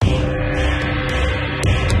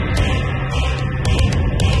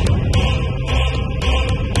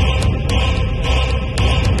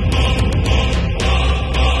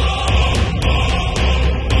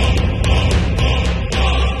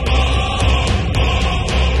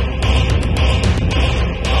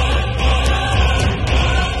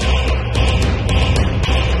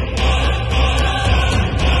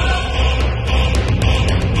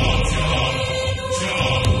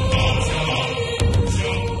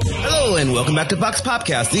and welcome back to Vox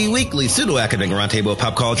Popcast, the weekly pseudo-academic roundtable of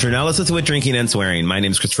pop culture analysis with drinking and swearing. My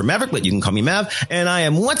name is Christopher Maverick, but you can call me Mav, and I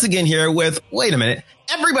am once again here with, wait a minute,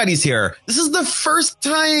 everybody's here. This is the first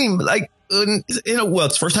time, it's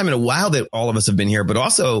the first time in a while that all of us have been here, but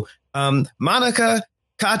also Monica,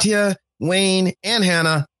 Katya, Wayne, and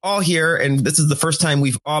Hannah all here, and this is the first time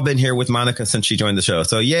we've all been here with Monica since she joined the show,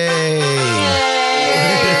 so yay!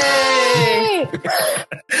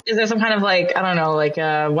 Is there some kind of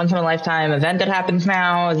once in a lifetime event that happens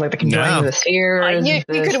now? Is like the conjoining of the spheres?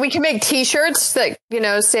 We could make T-shirts that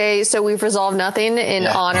say "So we've resolved nothing" in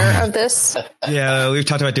honor of this. Yeah, we've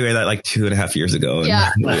talked about doing that like 2.5 years ago.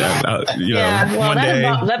 Yeah, one day.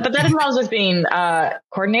 But that involves us being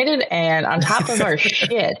coordinated and on top of our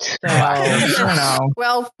shit. So I don't know.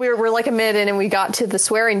 Well, we're like a minute in, and we got to the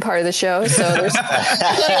swearing part of the show. So there's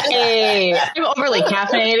hey, I'm overly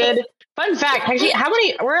caffeinated. Fun fact, actually, how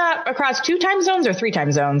many we're across 2 time zones or 3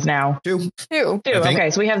 time zones now? Two. Okay,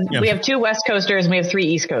 so we have 2 West Coasters and we have 3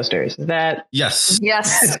 East Coasters. Is that yes? Okay.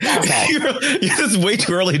 It's way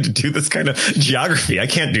too early to do this kind of geography. I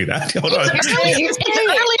can't do that. Hold on. It's earlier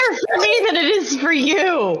for me than it is for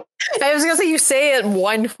you. I was gonna say you say it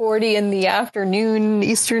 1:40 in the afternoon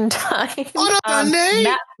Eastern time.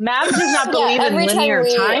 Mav does not believe in linear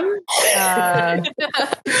time.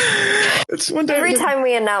 It's one day. Every time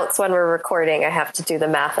we announce when we're recording, I have to do the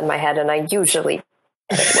math in my head, and I usually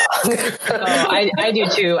I do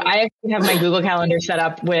too. I actually have my Google Calendar set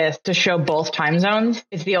up to show both time zones.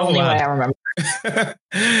 It's the only way I remember.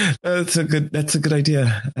 That's a good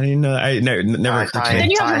idea. I never. Then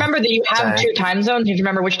you have to remember that you have 2 time zones. You have to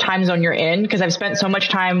remember which time zone you're in, because I've spent so much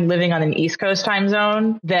time living on an East Coast time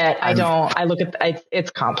zone that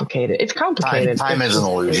it's complicated. It's complicated. Time is an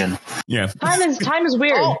illusion. Yeah. Time is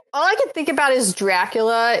weird. All I can think about is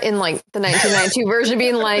Dracula in like the 1992 version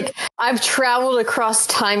being like, I've traveled across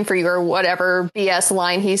time for you, or whatever BS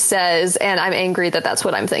line he says, and I'm angry that's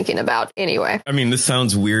what I'm thinking about anyway. I mean, this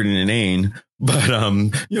sounds weird and inane, but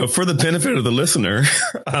for the benefit of the listener,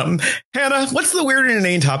 Hannah, what's the weird and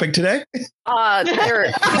inane topic today?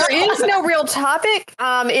 There is no real topic.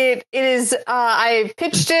 It is I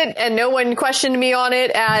pitched it and no one questioned me on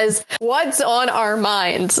it as what's on our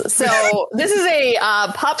minds. So this is a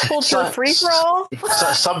pop culture free for all.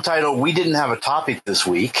 Subtitle: We didn't have a topic this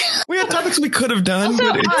week. We had topics we could have done. Also,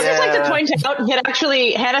 I'd just like to point out that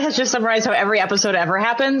actually Hannah has just summarized how every episode ever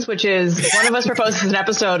happens, which is one of us proposes an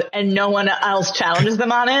episode and no one else challenges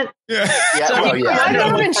them on it. Yeah. So I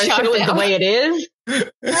the way it is.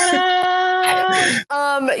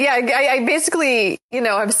 I basically,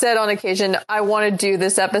 have said on occasion, I want to do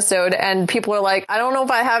this episode, and people are like, I don't know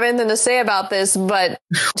if I have anything to say about this, but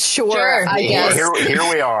sure. I guess. Here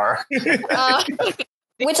we are.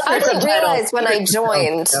 Which I didn't realize when I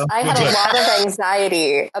joined. I had a lot of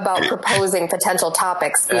anxiety about proposing potential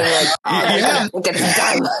topics, being like, we'll get this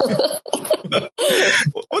done.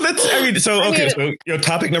 Well, so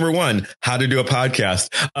topic number 1, how to do a podcast.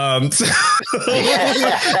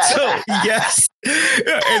 Yes.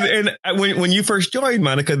 And when you first joined,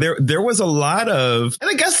 Monica, there was a lot of,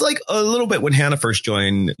 and I guess like a little bit when Hannah first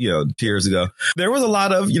joined, 2 years ago, there was a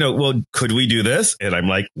lot of, well, could we do this? And I'm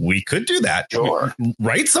like, we could do that. Sure.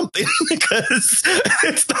 Write something, because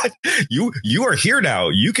it's not, you are here now.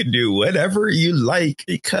 You can do whatever you like,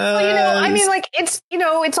 because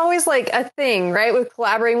it's always like a thing, right? With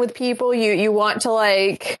collaborating with people, you want to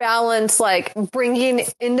like balance like bringing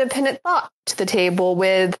independent thought to the table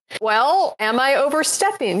with, well, am I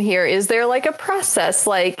overstepping here? Is there like a process?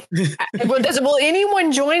 Like, will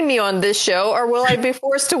anyone join me on this show, or will I be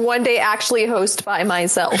forced to one day actually host by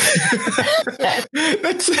myself?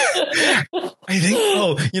 I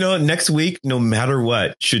think, next week, no matter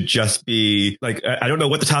what, should just be like, I don't know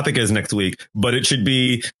what the topic is next week, but it should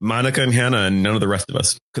be Monica and Hannah and none of the rest of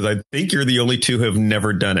us. Because I think you're the only 2 who have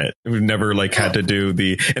never done it. Who've never had to do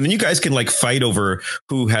and then you guys can like fight over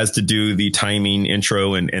who has to do the timing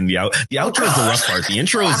intro and the outro is the rough part. The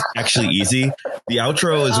intro is actually easy. The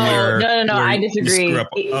outro is where no, I disagree.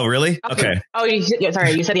 Oh, really? Okay. Oh, you said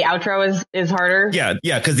the outro is harder. Yeah,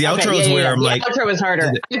 because the outro is where I'm like, the outro is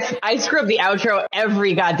harder. I screw up the outro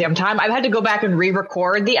every goddamn time. I've had to go back and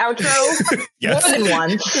re-record the outro more than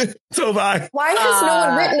once. So have I. Why has no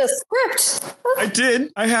one written a script? I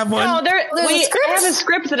did. I have one. No, I have a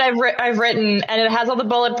script that I've written, and it has all the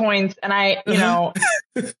bullet points, and and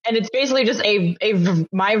it's basically literally just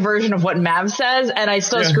my version of what Mav says, and I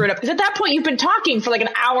still screw it up. Because at that point, you've been talking for like an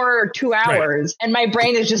hour or 2 hours, and my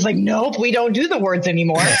brain is just like, nope, we don't do the words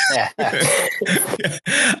anymore.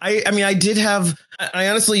 I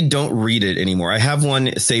honestly don't read it anymore. I have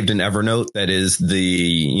one saved in Evernote that is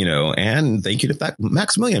and thank you to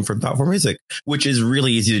Maximilian for Thoughtful Music, which is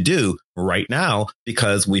really easy to do right now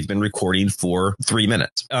because we've been recording for 3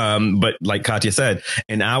 minutes. But like Katya said,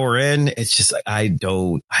 an hour in, it's just like, I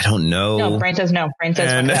don't know. No, brain says no. Brain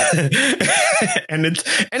says and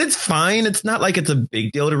it's fine. It's not like it's a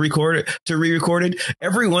big deal to re-record it.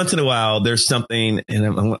 Every once in a while, there's something,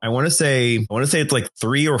 and I want to say it's like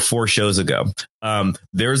 3 or 4 shows ago.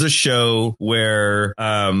 There's a show where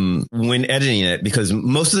when editing it, because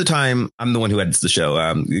most of the time I'm the one who edits the show.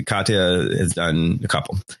 Katya has done a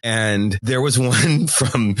couple, and there was one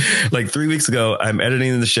from like 3 weeks ago. I'm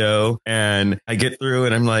editing the show and I get through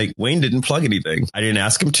and I'm like, Wayne didn't plug anything. I didn't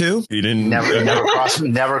ask him to. He didn't.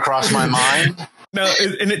 Never crossed my mind. No,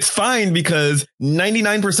 and it's fine because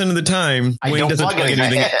 99% of the time Wayne doesn't plug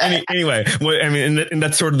anything anyway. Well, I mean, and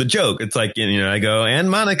that's sort of the joke. It's like, I go,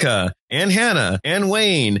 and Monica and Hannah and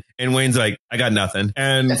Wayne, and Wayne's like, I got nothing.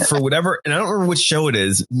 And for whatever, and I don't remember which show it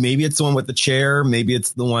is. Maybe it's the one with the chair. Maybe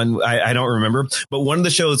it's the one I don't remember. But one of the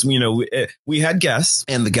shows, we had guests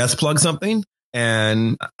and the guests plugged something.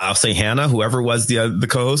 And I'll say Hannah, whoever was the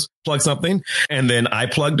co-host, plugged something. And then I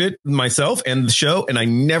plugged it myself and the show. And I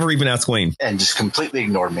never even asked Wayne. And just completely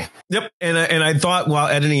ignored me. Yep. And I thought while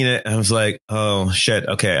editing it, I was like, oh, shit.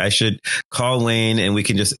 OK, I should call Wayne and we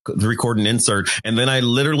can just record an insert. And then I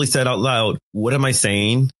literally said out loud, what am I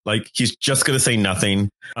saying? Like, he's just going to say nothing.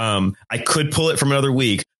 I could pull it from another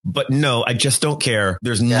week. But no, I just don't care.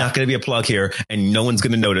 There's not going to be a plug here and no one's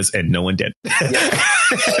going to notice. And no one did.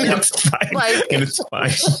 It's fine. And it's fine.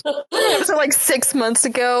 So like 6 months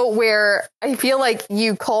ago where I feel like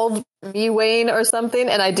you called me Wayne or something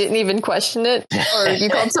and I didn't even question it, or you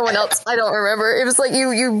called someone else. I don't remember. It was like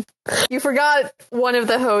you forgot one of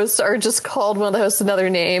the hosts or just called one of the hosts another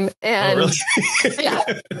name. And yeah,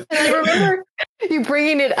 and I remember you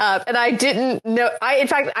bringing it up and I didn't know. In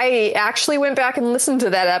fact, I actually went back and listened to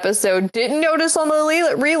that episode, didn't notice on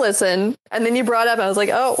the re-listen. And then you brought it up and I was like,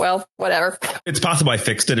 oh, well, whatever. It's possible I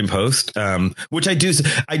fixed it in post, which I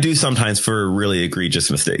do sometimes for really egregious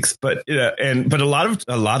mistakes. But but a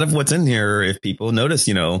lot of what's in here, if people notice,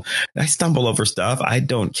 I stumble over stuff. I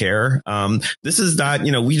don't care. This is not,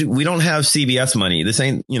 we don't have CBS money. This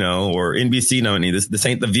ain't, or NBC money. This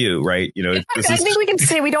ain't The View, right? I think we can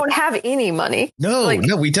say we don't have any money. No,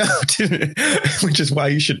 we don't. Which is why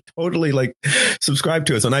you should totally subscribe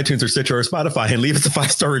to us on iTunes or Stitcher or Spotify and leave us a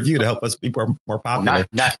 5-star review to help us be more popular.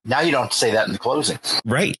 Now you don't have to say that in the closing.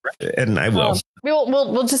 Right. And I will.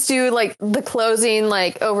 We'll just do the closing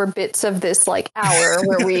over bits of this hour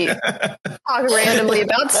where we talk randomly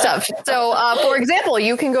about stuff. So for example,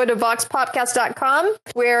 you can go to voxpopcast.com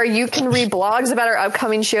where you can read blogs about our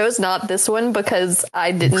upcoming shows. Not this one because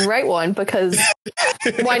I didn't write one, because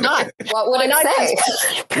why not? What would I say?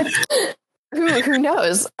 Who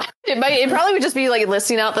knows? It probably would just be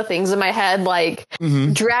listing out the things in my head,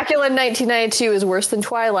 Dracula in 1992 is worse than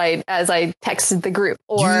Twilight, as I texted the group,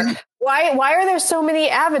 or why are there so many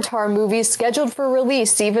Avatar movies scheduled for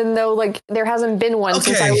release, even though there hasn't been one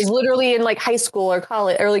since I was literally in high school or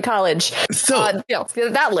early college. So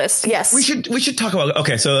that list, yes, we should talk about.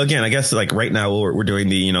 Okay, so again, I guess right now we're doing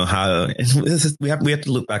the how we have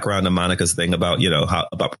to loop back around to Monica's thing about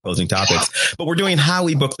about proposing topics, but we're doing how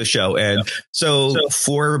we book the show. And so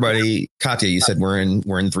for everybody, Katya, you said we're in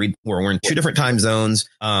 2 different time zones,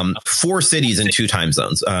 4 cities in 2 time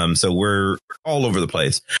zones. So we're all over the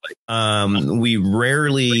place. We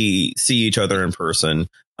rarely see each other in person.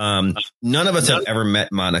 None of us have ever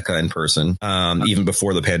met Monica in person, even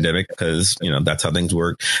before the pandemic, because, that's how things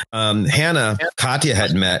work. Hannah, Katya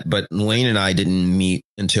had met, but Wayne and I didn't meet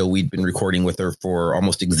until we'd been recording with her for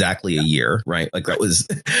almost exactly a year. Right. That was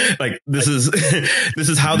this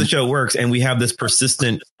is how the show works. And we have this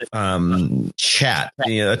persistent chat,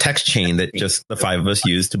 a text chain that just the 5 of us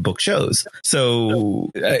use to book shows.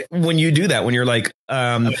 So when you do that, when you're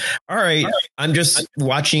all right, I'm just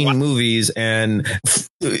watching movies, and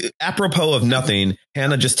apropos of nothing,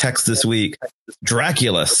 Hannah just texted this week,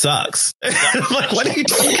 Dracula sucks. I'm like, what are you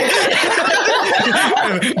doing?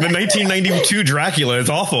 The 1992 Dracula is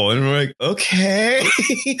awful. And we're like, okay.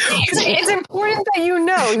 It's important that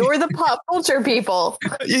you're the pop culture people.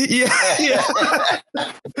 Yeah.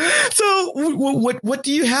 So what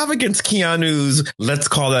do you have against Keanu's, let's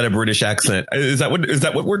call that a British accent? Is that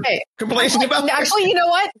what we're complaining about? Actually, you know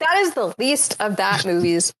what? That is the least of that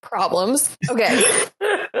movie's problems. Okay.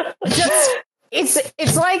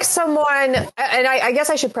 it's like someone, and I guess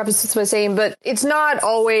I should preface this by saying, but it's not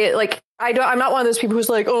always like, I'm not one of those people who's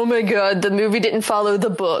like, oh my God, the movie didn't follow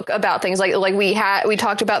the book about things like we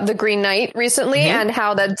talked about The Green Knight recently, and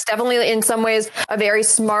how that's definitely in some ways a very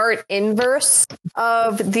smart inverse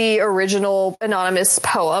of the original anonymous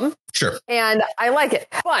poem. Sure. And I like it.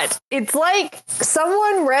 But it's like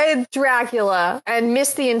someone read Dracula and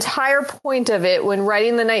missed the entire point of it when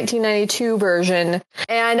writing the 1992 version.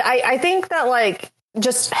 And I think that like,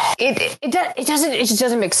 just it just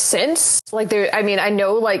doesn't make sense. Like I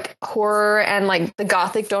know like horror and like the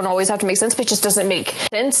Gothic don't always have to make sense, but it just doesn't make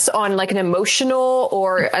sense on like an emotional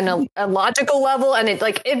or a logical level. And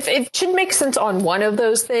it should make sense on one of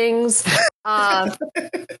those things. I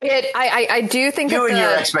do think you and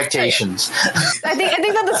your expectations. I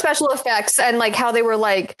think that the special effects and like how they were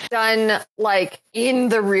like done like in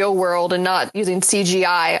the real world and not using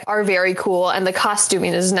CGI are very cool, and the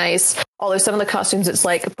costuming is nice. Although some of the costumes, it's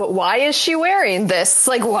like, but why is she wearing this?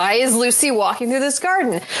 Like, why is Lucy walking through this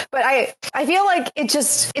garden? But I feel like it's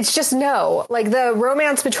just no. Like the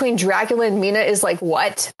romance between Dracula and Mina is like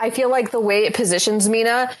what? I feel like the way it positions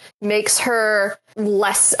Mina makes her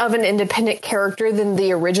less of an independent character than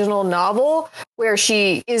the original novel, where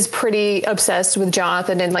she is pretty obsessed with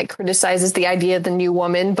Jonathan and like criticizes the idea of the new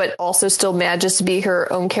woman, but also still manages to be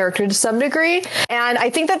her own character to some degree. And I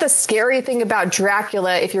think that the scary thing about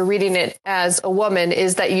Dracula, if you're reading it as a woman,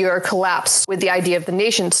 is that you are collapsed with the idea of the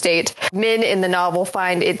nation state. Men in the novel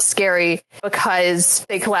find it scary because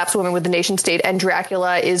they collapse women with the nation state, and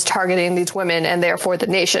Dracula is targeting these women and therefore the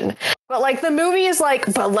nation. But like the movie is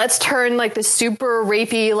like, but let's turn like the super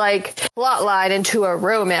rapey like plot line into a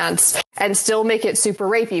romance and still make it super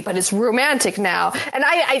rapey, but it's romantic now. And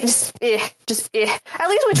I just at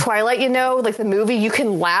least with Twilight, you know, like the movie, you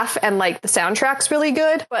can laugh and like the soundtrack's really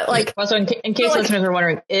good. But like also in case listeners are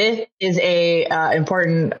wondering, it is a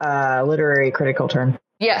important literary critical term.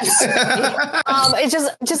 Yes. It's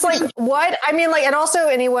just like what I mean, like, and also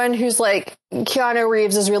anyone who's like Keanu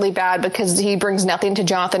Reeves is really bad because he brings nothing to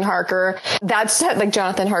Jonathan Harker. That's like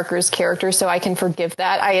Jonathan Harker's character, so I can forgive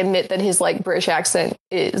that. I admit that his like British accent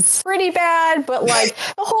is pretty bad, but like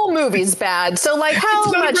the whole movie's bad. So like,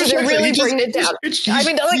 how much is it really bringing it down? I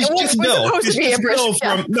mean, like, what's supposed to be a British?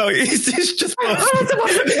 No, it's just it's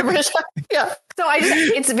supposed to be a British. Yeah. So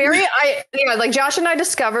like Josh and I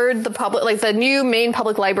discovered the new main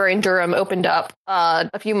public library in Durham opened up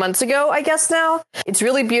a few months ago, I guess now. It's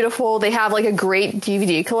really beautiful. They have like a great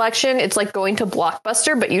DVD collection. It's like going to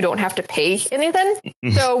Blockbuster, but you don't have to pay anything.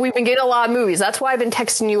 So we've been getting a lot of movies. That's why I've been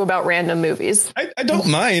texting you about random movies. I don't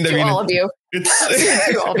mind. I mean, all of you.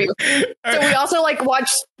 To all of you. So we also like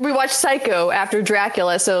watched Psycho after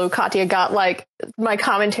Dracula. So Katya got like my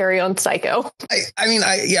commentary on Psycho.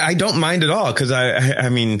 I don't mind at all, because I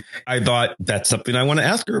mean, I thought that's something I want to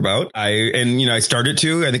ask her about. I started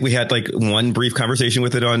to. I think we had like one brief conversation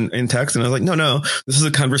with it in text, and I was like, no, this is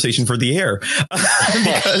a conversation for the air.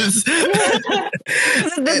 Because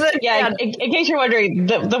in case you're wondering,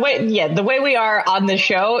 the way we are on the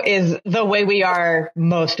show is the way we are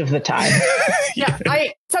most of the time. Yeah,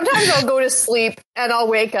 sometimes I'll go to sleep and I'll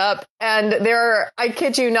wake up and I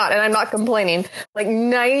kid you not, and I'm not complaining, like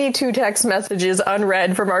 92 text messages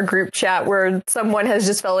unread from our group chat where someone has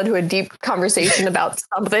just fell into a deep conversation about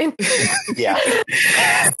something. Yeah.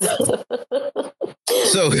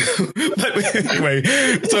 So, but anyway,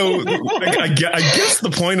 I guess the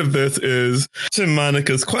point of this is to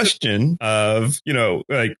Monica's question of,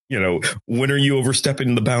 when are you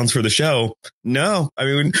overstepping the bounds for the show? No, I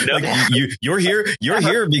mean, like you're here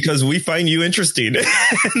because we find you interesting.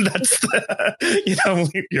 And that's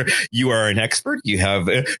you are an expert. You have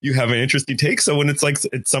an interesting take. So when it's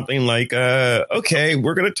something like, okay,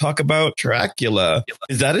 we're going to talk about Dracula.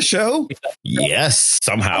 Is that a show? Yes,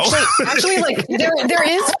 somehow. Actually, like there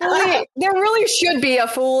really should be a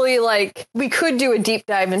fully like we could do a deep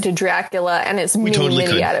dive into Dracula and its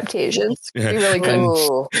many adaptations. Yeah. We really could.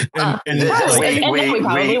 We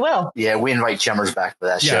probably will. Yeah, we invite Chemmers back for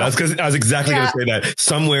that show. Yeah, I was exactly going to say that.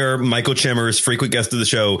 Somewhere Michael Chemmers, frequent guest of the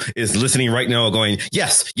show, is listening right now going,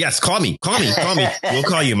 yes, call me. We'll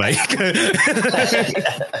call you, Mike. But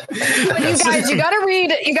you guys, you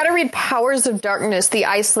gotta read Powers of Darkness, the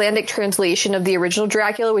Icelandic translation of the original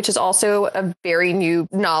Dracula, which is also a very new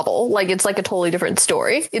novel. Like it's like a totally different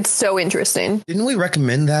story. It's so interesting. Didn't we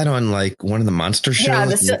recommend that on like one of the monster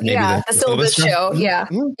shows? Yeah, the Syllabus show. Yeah.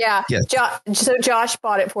 Mm-hmm. Yeah. Yes. So Josh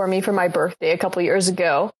bought it for me for my birthday a couple years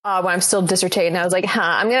ago when I'm still dissertating. I was like,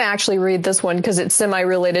 I'm going to actually read this one because it's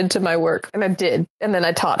semi-related to my work. And I did. And then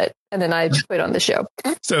I taught it. And then I put it on the show.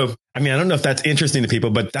 So I mean, I don't know if that's interesting to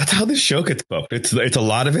people, but that's how this show gets booked. It's a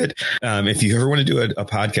lot of it. If you ever want to do a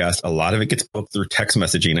podcast, a lot of it gets booked through text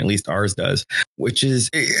messaging. At least ours does, which is,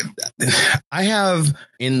 I have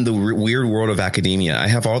in the weird world of academia, I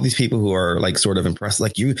have all these people who are like sort of impressed.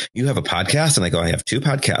 Like you have a podcast, and I go, I have 2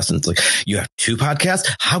 podcasts, and it's like, you have 2 podcasts.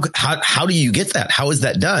 How do you get that? How is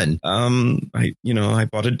that done? I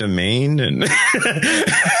bought a domain and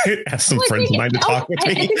asked some friends of mine to talk with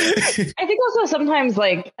me. I think also sometimes,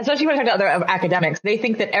 like, especially when I talk to other academics, they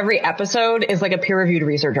think that every episode is like a peer-reviewed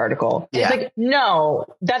research article. Yeah. It's like, no,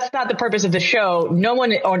 that's not the purpose of the show. No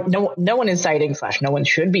one is citing / no one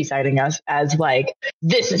should be citing us as like,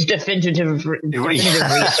 this is definitive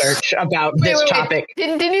research about this topic.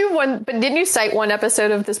 Didn't you cite one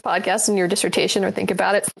episode of this podcast in your dissertation or think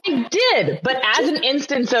about it? I did, but as an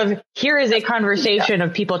instance of, here is a conversation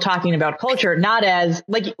of people talking about culture, not as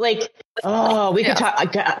we could talk.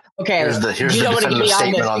 Okay, here's the definitive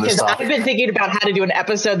statement on this because topic. I've been thinking about how to do an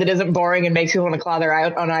episode that isn't boring and makes people want to claw their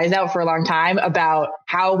own eyes out for a long time about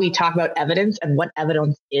how we talk about evidence and what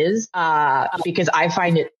evidence is, because I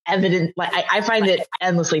find it evident. Like I find it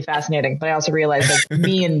endlessly fascinating, but I also realize that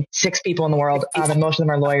me and 6 people in the world, and most of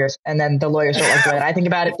them are lawyers, and then the lawyers don't like it. I think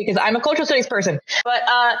about it because I'm a cultural studies person, but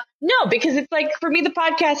no, because it's like, for me, the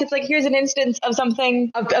podcast, it's like, here's an instance of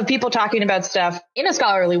something of people talking about stuff in a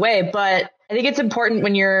scholarly way, but I think it's important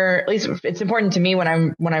at least it's important to me when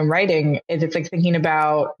I'm writing, is it's like thinking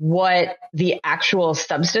about what the actual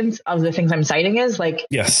substance of the things I'm citing is. Like,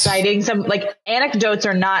 citing some, like, anecdotes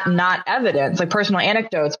are not evidence, like personal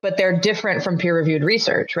anecdotes, but they're different from peer-reviewed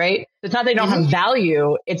research, right? So it's not they don't have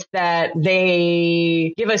value, it's that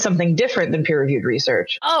they give us something different than peer-reviewed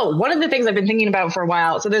research. Oh, one of the things I've been thinking about for a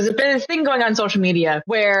while. So there's been this thing going on social media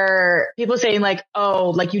where people saying like, oh,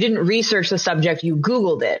 like, you didn't research the subject, you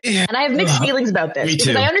Googled it. And I have mixed feelings about this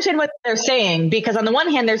because I understand what they're saying, because on the one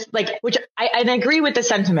hand, there's like, which I agree with the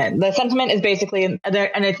sentiment. The sentiment is basically, and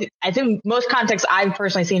I think most contexts I've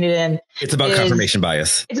personally seen it in, it's about confirmation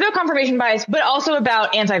bias. It's about confirmation bias, but also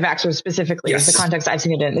about anti-vaxxers specifically. Is the context I've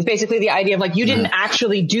seen it in. It's basically the idea of like, you didn't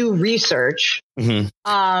actually do research.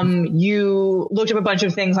 You looked up a bunch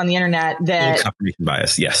of things on the internet that confirmation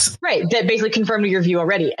bias. Yes. Right. That basically confirmed your view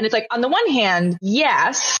already. And it's like, on the one hand,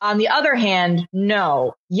 yes. On the other hand,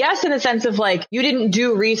 no. Yes, in the sense of like, you didn't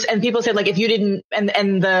do research, and people say like, if you didn't,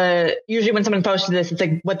 usually when someone posted this, it's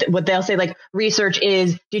like what they'll say, like, research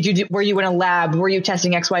is, were you in a lab? Were you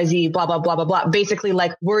testing XYZ? Blah, blah, blah, blah, blah. Basically,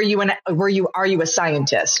 like, are you a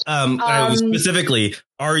scientist? Specifically,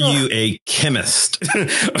 are you a chemist? Or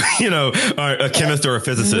a chemist or a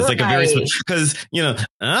physicist? Right. Like a very, because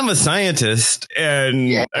I'm a scientist,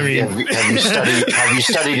 and I mean, have you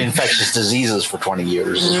studied infectious diseases for 20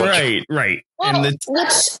 years? Right. Well, and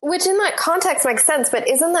which in that context makes sense, but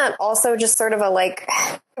isn't that also just sort of a like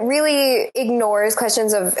really ignores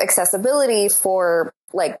questions of accessibility for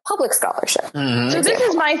like public scholarship? So this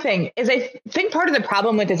is my thing, is I think part of the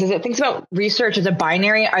problem with this is it thinks about research as a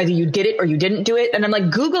binary, either you did it or you didn't do it. And I'm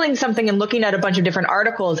like, Googling something and looking at a bunch of different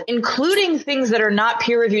articles, including things that are not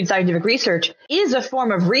peer-reviewed scientific research, is a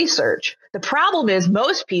form of research. The problem is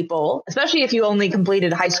most people, especially if you only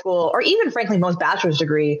completed high school or even frankly most bachelor's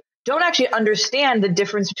degree, don't actually understand the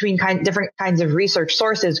difference between different kinds of research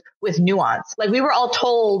sources with nuance. Like, we were all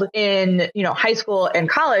told in, high school and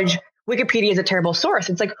college, Wikipedia is a terrible source.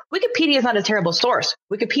 It's like, Wikipedia is not a terrible source.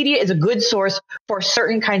 Wikipedia is a good source for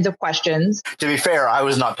certain kinds of questions. To be fair, I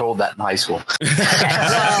was not told that in high school.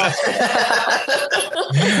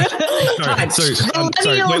 Sorry.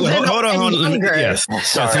 Wait, hold on. Yes.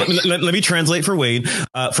 Sorry. Let me translate for Wayne.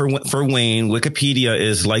 For Wayne, Wikipedia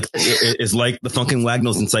is like the Funkin'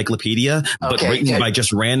 Wagnalls Encyclopedia, but written by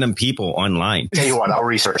just random people online. Tell you what, I'll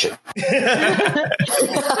research it.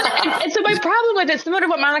 And so my problem with this, similar to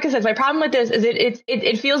what Monica says, my problem with this is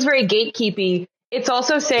it feels very gatekeepy. It's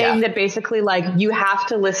also saying that basically, like, you have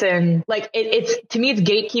to listen, like, it's to me, it's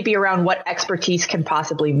gatekeeping around what expertise can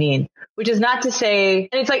possibly mean, which is not to say,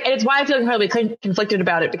 and it's why I feel incredibly conflicted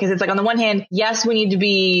about it, because it's like, on the one hand, yes, we need to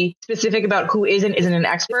be specific about who isn't an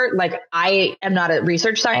expert. Like, I am not a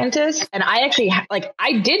research scientist, and I actually,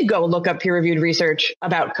 I did go look up peer-reviewed research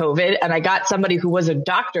about COVID, and I got somebody who was a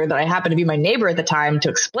doctor that I happened to be my neighbor at the time to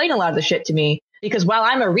explain a lot of the shit to me. because while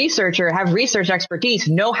I'm a researcher, have research expertise,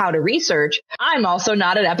 know how to research, I'm also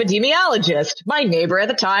not an epidemiologist. My neighbor at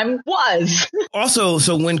the time was. Also,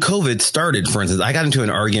 so when COVID started, for instance, I got into an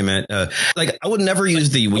argument, like I would never use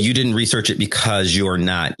the, well, you didn't research it because you're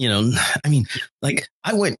not, I mean, like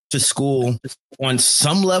I went to school on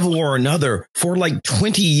some level or another for like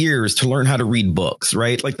 20 years to learn how to read books,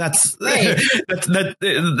 right? Like that's, Right.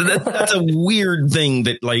 that's a weird thing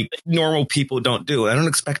that like normal people don't do. I don't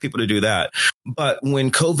expect people to do that. But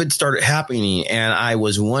when COVID started happening and I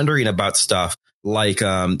was wondering about stuff like, do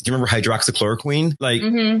you remember hydroxychloroquine? Like,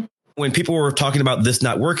 when people were talking about this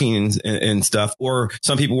not working and stuff, or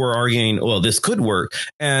some people were arguing, well, this could work.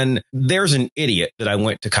 And there's an idiot that I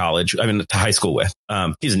went to high school with.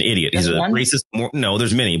 He's an idiot. He's a racist. No,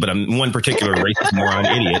 there's many, but I'm one particular racist moron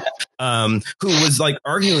idiot who was like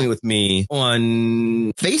arguing with me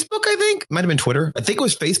on Facebook. I think might have been Twitter. I think it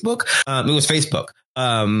was Facebook. It was Facebook.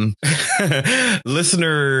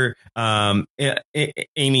 Listener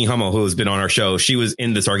Amy Hummel, who has been on our show, she was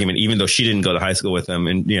in this argument even though she didn't go to high school with him,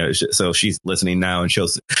 and so she's listening now and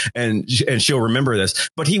she'll remember this.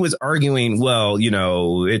 But he was arguing, well,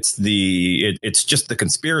 it's just the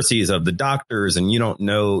conspiracies of the doctors, and you don't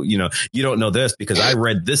know this because I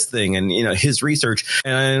read this thing and his research,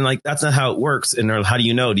 and like that's not how it works. And how do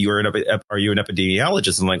you know? Are you an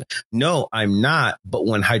epidemiologist? I'm like, no, I'm not. But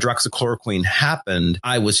when hydroxychloroquine happened,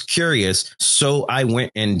 I was curious, so I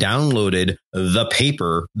went and downloaded the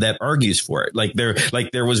paper that argues for it. Like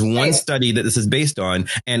there was one study that this is based on,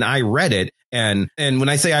 and I read it. And when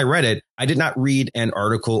I say I read it, I did not read an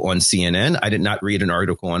article on CNN. I did not read an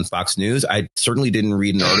article on Fox News. I certainly didn't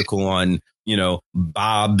read an article on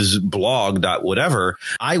Bob's blog whatever.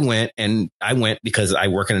 I went because I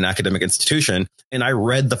work in an academic institution, and I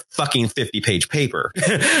read the fucking 50-page paper,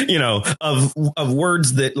 of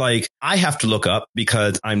words that like I have to look up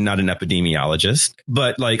because I'm not an epidemiologist,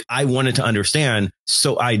 but like I wanted to understand.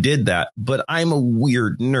 So I did that, but I'm a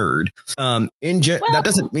weird nerd. That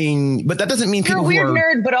doesn't mean you're people a weird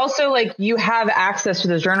nerd, but also like you have access to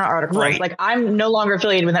those journal articles. Right. Like I'm no longer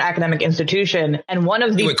affiliated with an academic institution, and one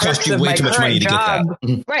of the perks of my current job,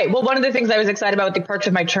 right? Well, one of the things I was excited about with the perks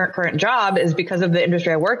of my current job is because of the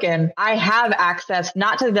industry I work in, I have access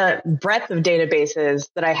not to the breadth of databases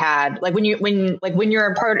that I had. Like when you're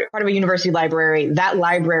a part of a university library, that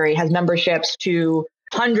library has memberships to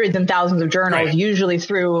hundreds and thousands of journals, usually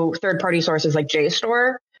through third-party sources like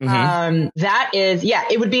JSTOR. That is,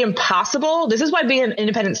 it would be impossible. This is why being an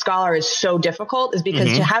independent scholar is so difficult, is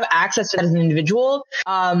because to have access to that as an individual,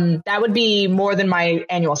 that would be more than my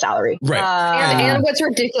annual salary. Right. And what's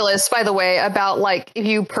ridiculous, by the way, about like if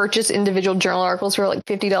you purchase individual journal articles for like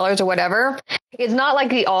 $50 or whatever, it's not like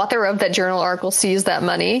the author of that journal article sees that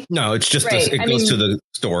money. No, it's just it goes to the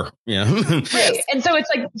store. Yeah. Right. And so it's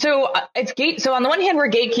like, so on the one hand, we're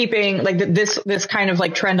gatekeeping, like this kind of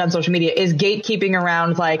like trend on social media is gatekeeping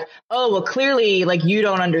around like, oh, well, clearly, like you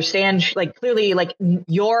don't understand, like clearly, like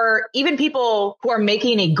even people who are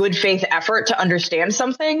making a good faith effort to understand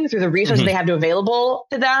something through the resources they have available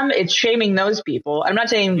to them, it's shaming those people. I'm not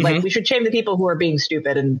saying like we should shame the people who are being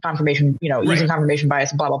stupid and confirmation, using confirmation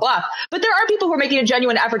bias and blah, blah, blah. But there are people who are making a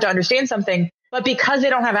genuine effort to understand something. But because they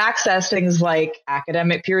don't have access to things like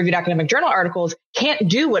peer-reviewed academic journal articles, can't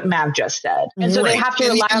do what Mav just said. And so they have to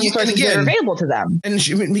rely on sources that are available to them. And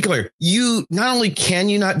to be clear, you not only can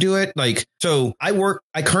you not do it, like, so I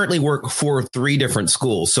currently work for 3 different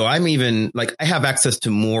schools. So I'm even like, I have access to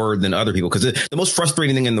more than other people, because the most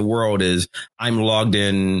frustrating thing in the world is I'm logged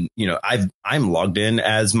in, I'm logged in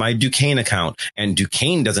as my Duquesne account, and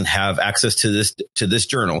Duquesne doesn't have access to this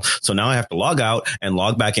journal. So now I have to log out and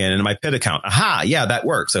log back in my Pitt account. Aha, yeah, that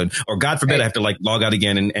works. Or God forbid, I have to like log out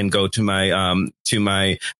again and go to my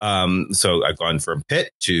so I've gone from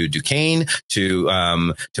Pitt to Duquesne to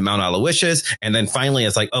Mount Aloysius, and then finally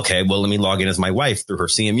it's like, okay, well, let me log in as my wife through her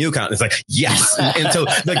CMU account. It's like, yes. And so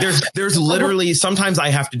like there's literally, sometimes I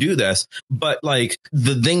have to do this, but like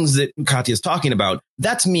the things that Katya is talking about,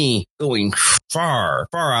 that's me going far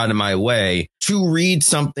out of my way to read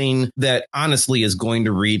something that honestly is going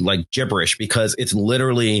to read like gibberish, because it's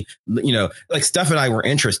literally, like Steph and I were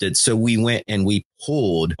interested. So we went and we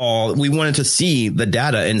we wanted to see the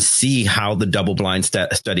data and see how the double blind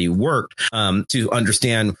study worked, to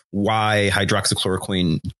understand why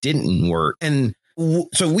hydroxychloroquine didn't work. And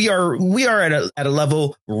so we are at a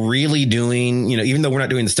level really doing, even though we're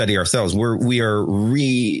not doing the study ourselves, we are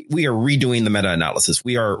redoing the meta-analysis.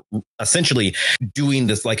 We are essentially doing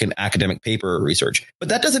this like an academic paper research. But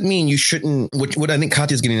that doesn't mean you shouldn't, what I think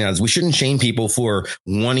Katya is getting at is we shouldn't shame people for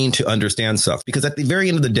wanting to understand stuff, because at the very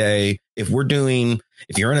end of the day, if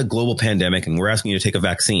you're in a global pandemic and we're asking you to take a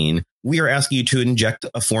vaccine, we are asking you to inject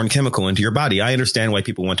a foreign chemical into your body. I understand why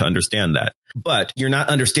people want to understand that, but you're not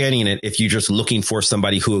understanding it if you're just looking for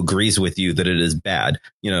somebody who agrees with you that it is bad.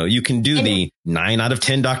 You can do the 9 out of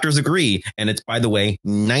 10 doctors agree. And it's, by the way,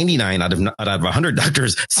 99 out of 100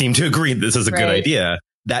 doctors seem to agree this is a good idea.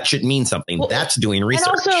 That should mean something. Well, that's doing research.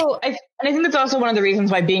 And also, I think that's also one of the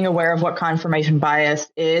reasons why being aware of what confirmation bias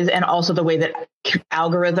is, and also the way that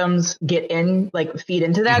algorithms feed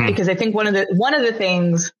into that. Because I think one of the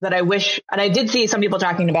things that I wish, and I did see some people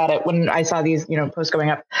talking about it when I saw these, posts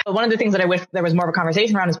going up. But one of the things that I wish there was more of a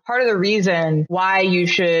conversation around is part of the reason why you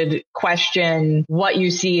should question what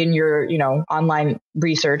you see in your, online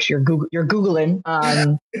research, your Googling,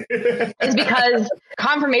 is because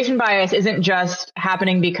confirmation bias isn't just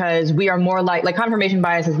happening because we are more like confirmation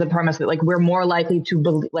bias is the premise that we're more likely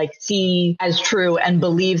to see as true and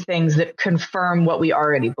believe things that confirm what we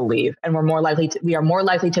already believe, and we are more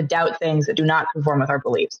likely to doubt things that do not conform with our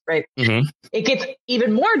beliefs. Right? It gets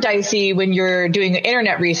even more dicey when you're doing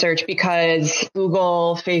internet research because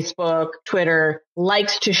Google, Facebook, Twitter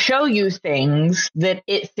likes to show you things that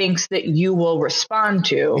it thinks that you will respond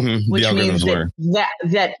to, which means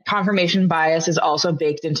that confirmation bias is also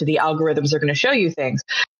baked into the algorithms that are going to show you things.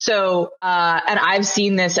 So, and I've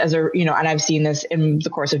seen this and I've seen this in the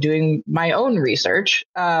course of doing my own research,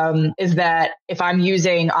 is that if I'm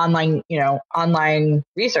using online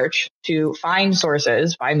research to find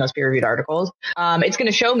sources, find those peer-reviewed articles, it's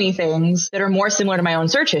going to show me things that are more similar to my own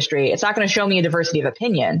search history. It's not going to show me a diversity of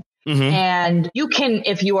opinion. And you can,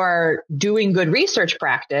 if you are doing good research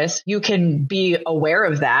practice, you can be aware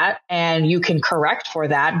of that and you can correct for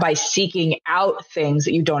that by seeking out things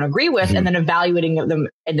that you don't agree with and then evaluating them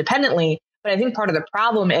independently. But I think part of the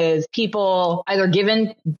problem is people either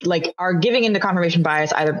are giving into confirmation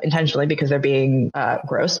bias either intentionally because they're being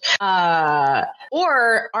gross,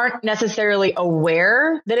 or aren't necessarily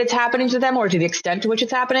aware that it's happening to them or to the extent to which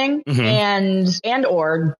it's happening, and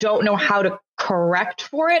or don't know how to correct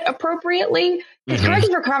for it appropriately. Because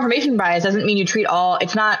correcting for confirmation bias doesn't mean you treat all.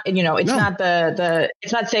 It's not, not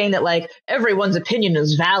it's not saying that everyone's opinion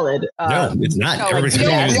is valid. No, it's not. Everybody's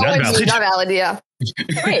opinion is not valid. Yeah.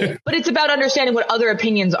 Right. But it's about understanding what other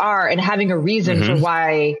opinions are and having a reason for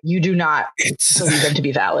why you do not believe them to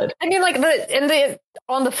be valid. I mean,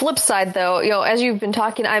 on the flip side, though, as you've been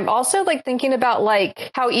talking, I'm also thinking about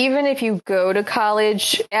how even if you go to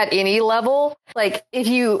college at any level, if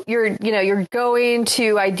you're going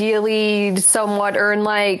to ideally somewhat earn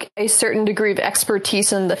a certain degree of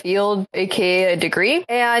expertise in the field, aka a degree.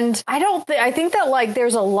 And I think that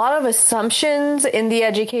there's a lot of assumptions in the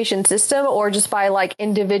education system or just by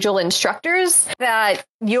individual instructors that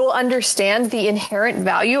you'll understand the inherent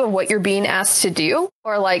value of what you're being asked to do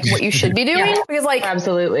or what you should be doing. Because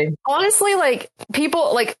absolutely, honestly,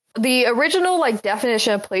 people the original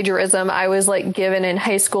definition of plagiarism I was given in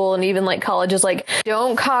high school and even college is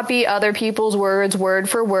don't copy other people's words word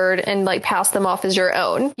for word and pass them off as your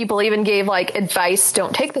own. People even gave advice,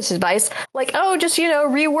 don't take this advice, just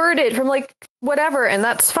reword it from whatever, and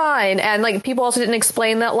that's fine. And people also didn't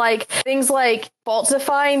explain that things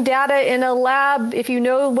falsifying data in a lab, if you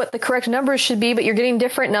know what the correct numbers should be, but you're getting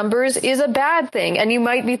different numbers, is a bad thing. And you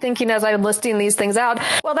might be thinking as I'm listing these things out,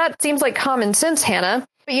 well, that seems like common sense, Hannah.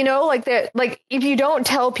 But if you don't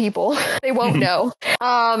tell people, they won't know.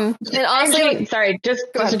 And honestly, sorry, just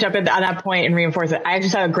to jump in on that point and reinforce it. I actually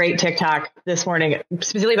saw a great TikTok this morning,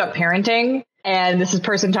 specifically about parenting. And this is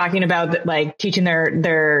person talking about teaching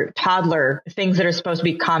their toddler things that are supposed to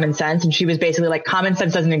be common sense. And she was basically common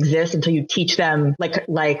sense doesn't exist until you teach them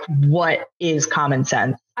what is common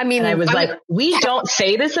sense. I mean, and I was we don't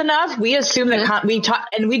say this enough. We assume that we talk,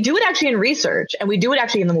 and we do it actually in research, and we do it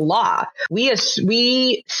actually in the law. We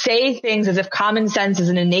say things as if common sense is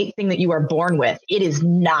an innate thing that you are born with. It is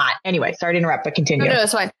not. Anyway, sorry to interrupt, but continue. No,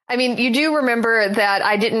 it's fine. I mean, you do remember that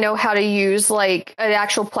I didn't know how to use an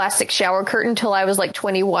actual plastic shower curtain until I was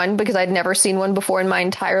 21 because I'd never seen one before in my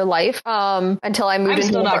entire life. Until I moved. I'm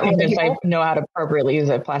still not convinced I know how to appropriately use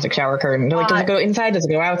a plastic shower curtain. Does it go inside? Does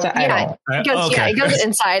it go outside? Yeah, it goes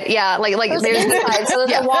inside. Yeah, there's inside, so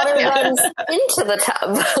that the water runs into the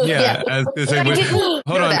tub. Yeah.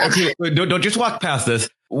 Hold on. Okay, don't just walk past this.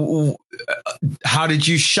 How did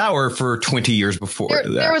you shower for 20 years before that?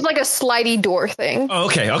 There was a slidey door thing. Oh,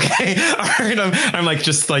 okay. All right. I'm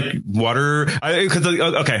just water.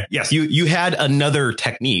 Okay. Yes. You had another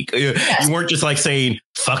technique. Yes. You weren't just saying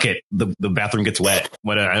fuck it, the bathroom gets wet.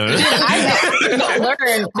 What I don't know. I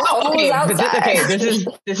learned.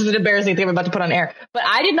 This is an embarrassing thing I'm about to put on air. But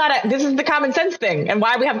I did not. This is the common sense thing, and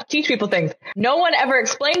why we have to teach people things. No one ever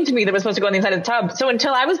explained to me that it was supposed to go on the inside of the tub. So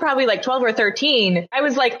until I was probably like 12 or 13, I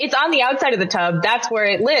was like, it's on the outside of the tub. That's where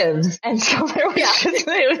it lives. And so there was just.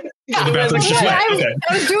 I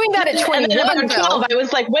was doing that at 21. And then about 12, I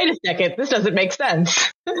was like, wait a second, this doesn't make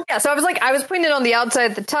sense. Yeah, so I was putting it on the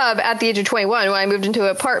outside of the tub at the age of 21 when I moved into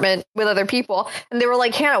an apartment with other people, and they were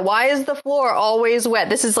like, Hannah, why is the floor always wet?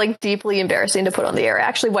 This is like deeply embarrassing to put on the air.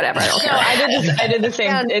 Actually, whatever. I don't care. I did the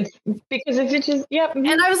same. And, it's because it's just, yep. And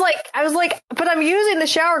I was like, but I'm using the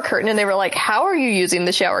shower curtain, and they were like, how are you using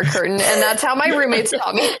the shower curtain? And that's how my roommates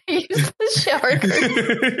taught me to use the shower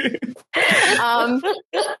curtain.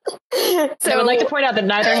 So I would like to point out that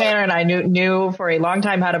neither Hannah and I knew for a long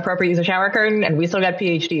time how to appropriately use a shower curtain, and we still got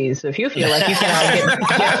PhDs. So if you feel like you can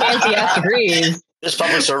get fancy ass degrees. This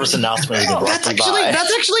public service announcement is that's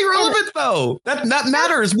actually relevant though. That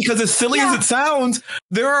matters, because as silly as it sounds,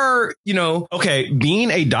 there are,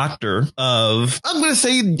 being a doctor of, I'm going to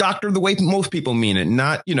say doctor the way most people mean it,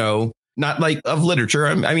 not like of literature.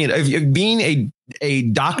 I mean, being a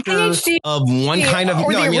doctor PhD, of one kind of,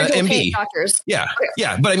 MD. Doctors. Yeah.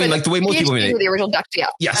 But I mean, like the way most people mean it. The original doctor, yeah.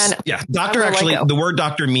 Yes. Yeah. Doctor, actually, the word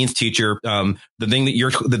doctor means teacher. The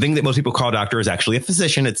thing that most people call doctor is actually a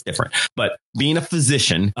physician. It's different. But being a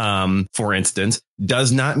physician, for instance,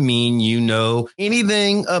 does not mean you know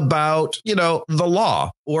anything about, the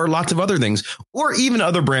law or lots of other things, or even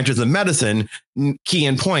other branches of medicine. Key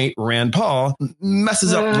and point, Rand Paul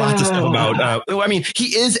messes up lots of stuff about,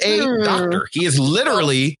 he is a doctor. He is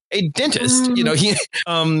literally a dentist, eye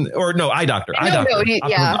doctor.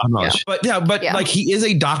 But like he is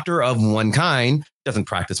a doctor of one kind. Doesn't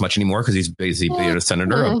practice much anymore because he's basically a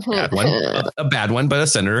senator, a bad one, but a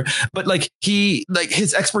senator. But like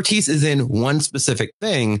his expertise is in one specific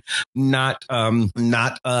thing, not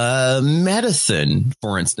medicine,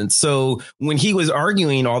 for instance. So when he was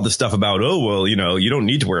arguing all the stuff about, you don't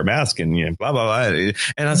need to wear a mask and blah blah blah,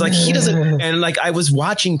 and I was like, he doesn't. And like I was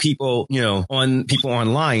watching people, people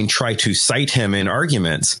online try to cite him in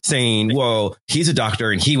arguments, saying, well, he's a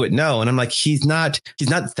doctor and he would know. And I'm like, he's not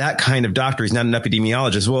that kind of doctor. He's not an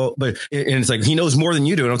epidemiologist. Well, but and it's like he knows more than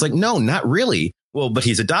you do. And I was like, no, not really. Well, but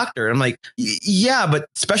he's a doctor. I'm like, yeah, but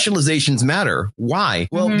specializations matter. Why?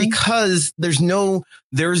 Well, because there's no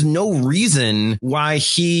reason why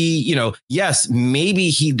he, yes, maybe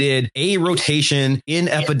he did a rotation in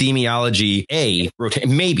epidemiology,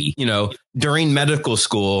 maybe, during medical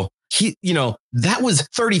school. He, that was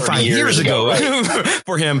 35 years ago right?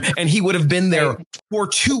 for him. And he would have been there for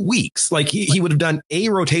 2 weeks. Like he would have done a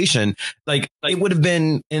rotation. Like it would have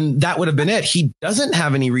been, and that would have been it. He doesn't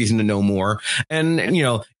have any reason to know more. And,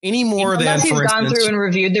 any more than, he's for gone instance, through and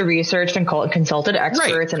reviewed the research and then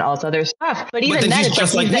experts and all this other stuff. But even then he's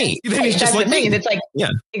just like me. Then he's just like me. And it's like,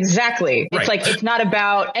 exactly. It's like, it's not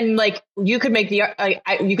about, and like, you could make you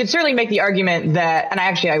could certainly make the argument that, and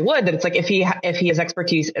I would, that it's like, if he has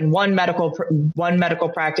expertise in one medical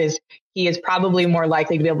practice, he is probably more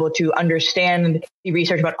likely to be able to understand the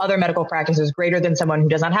research about other medical practices greater than someone who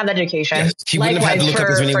does not have that education. Yes, he wouldn't have had to look up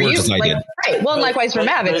as many words as I did. Right. Well, and likewise for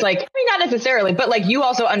Mav, it's like, not necessarily, but like you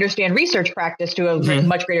also understand research practice to a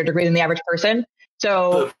much greater degree than the average person.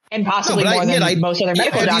 So, and possibly more than most other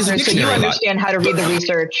medical doctors. So you understand how to read the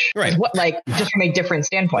research, right? Just from a different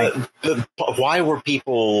standpoint. Why were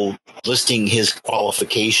people listing his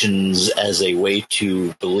qualifications as a way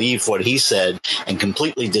to believe what he said and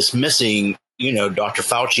completely dismissing, Dr.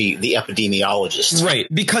 Fauci, the epidemiologist? Right.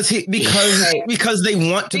 Because they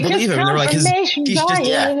want to believe him. And they're like, he's just, and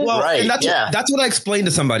that's what I explained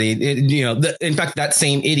to somebody, in fact, that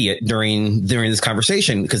same idiot during this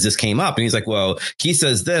conversation, because this came up and he's like, well, he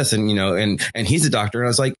says this and, and he's a doctor. And I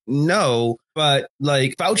was like, no. But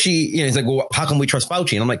like Fauci, he's like, well, how can we trust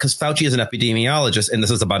Fauci? And I'm like, because Fauci is an epidemiologist and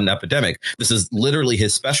this is about an epidemic. This is literally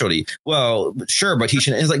his specialty. Well, sure, but he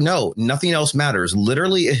shouldn't. He's like, no, nothing else matters.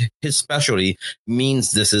 Literally his specialty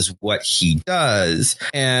means this is what he does.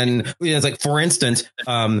 And it's like, for instance,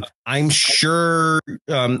 I'm sure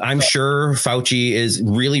Fauci is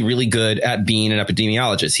really, really good at being an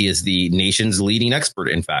epidemiologist. He is the nation's leading expert,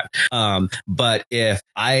 in fact. But if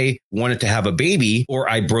I wanted to have a baby or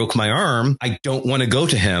I broke my arm, I don't want to go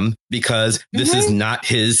to him because this is not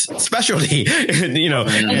his specialty, And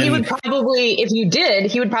he would probably, if you did,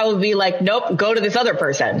 he would probably be like, nope, go to this other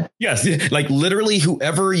person. Yes. Like literally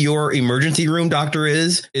whoever your emergency room doctor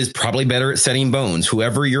is probably better at setting bones.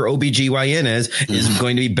 Whoever your OBGYN is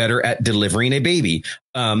going to be better at delivering a baby.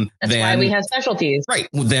 That's why we have specialties. Right.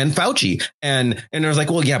 Well, then Fauci. And I was like,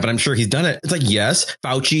 well, yeah, but I'm sure he's done it. It's like, yes,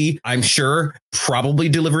 Fauci, I'm sure, probably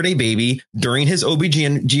delivered a baby during his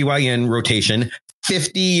OB/GYN rotation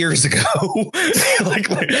 50 years ago.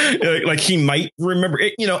 like he might remember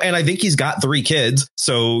it, and I think he's got 3 kids.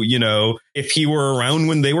 So, if he were around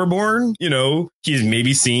when they were born, he's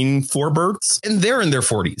maybe seen 4 births and they're in their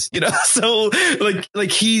 40s, so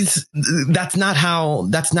that's not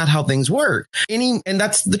how things work. And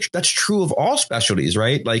that's true of all specialties,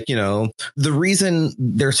 right? Like, the reason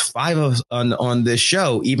there's 5 of us on this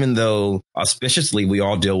show, even though auspiciously we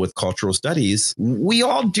all deal with cultural studies, we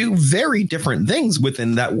all do very different things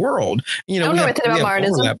within that world. I don't know anything about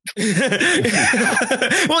Martinism.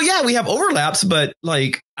 Well, yeah, we have overlaps, but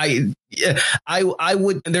like I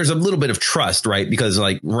would, there's a little bit of trust, right? Because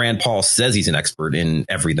like Rand Paul says he's an expert in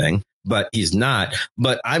everything, but he's not.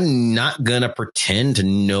 But I'm not going to pretend to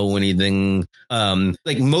know anything.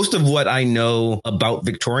 Like most of what I know about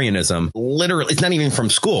Victorianism, literally, it's not even from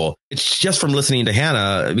school. It's just from listening to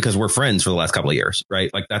Hannah because we're friends for the last couple of years, right?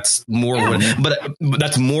 Like that's more, but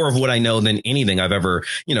that's more of what I know than anything I've ever,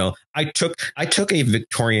 I took a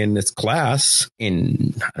Victorianist class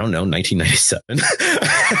in, I don't know, 1997.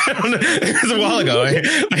 I don't know. It was a while ago. And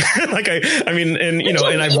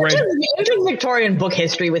I've read. You took Victorian book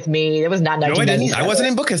history with me. It was not 1997. No, I didn't. I wasn't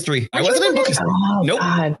in book history. Oh, nope.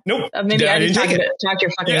 God. Nope. Maybe I didn't talk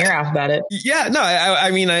your fucking ear off about it. Yeah. No.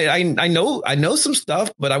 I know some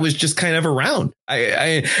stuff, but I was just kind of around.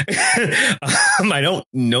 I don't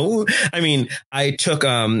know. I mean, I took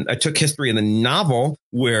history in the novel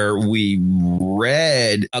where we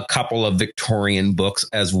read a couple of Victorian books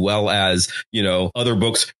as well as, other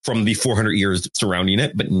books from the 400 years surrounding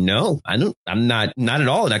it. But no, I'm not at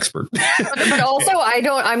all an expert. but also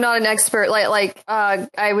I'm not an expert.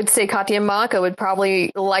 I would say Katya and Monica would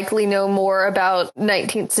probably likely know more about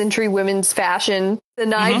 19th century women's fashion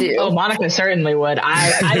than I do. Oh, Monica certainly would.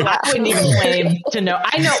 I wouldn't even claim to know.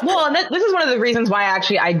 I know. Well, and this is one of the reasons why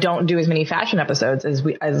actually I don't do as many fashion episodes as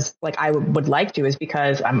I would like to, is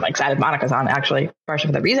because I'm excited Monica's on, actually, partially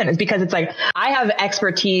for that reason, is because it's like I have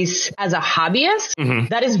expertise as a hobbyist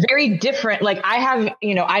that is very different. Like I have,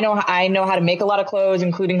 I know how to make a lot of clothes,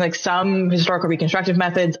 including like some historical reconstructive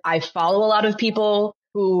methods. I follow a lot of people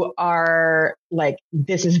who are like,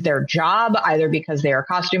 this is their job, either because they are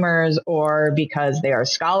costumers or because they are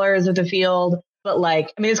scholars of the field. But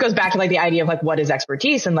like, I mean, this goes back to like the idea of like, what is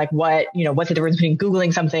expertise and like what's the difference between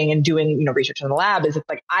Googling something and doing, research in the lab is it's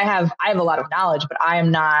like, I have a lot of knowledge, but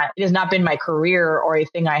it has not been my career or a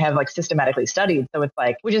thing I have like systematically studied. So it's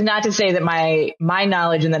like, which is not to say that my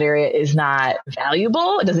knowledge in that area is not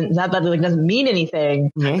valuable. It doesn't mean anything.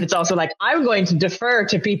 But it's also like, I'm going to defer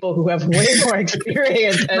to people who have way more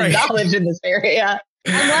experience and knowledge in this area.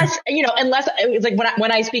 Unless it's like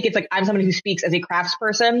when I speak, it's like I'm somebody who speaks as a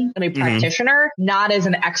craftsperson and a practitioner, not as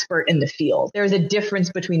an expert in the field. There's a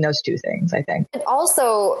difference between those two things, I think. And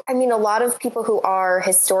also, I mean, a lot of people who are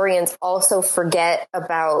historians also forget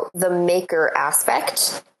about the maker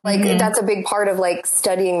aspect. Like that's a big part of like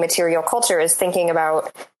studying material culture, is thinking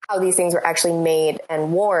about how these things were actually made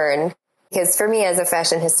and worn. Because for me as a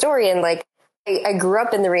fashion historian, like I grew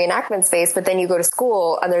up in the reenactment space, but then you go to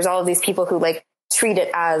school and there's all of these people who like treat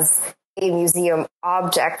it as a museum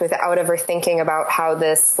object without ever thinking about how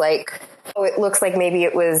this, like, it looks like maybe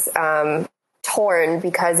it was torn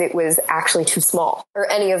because it was actually too small,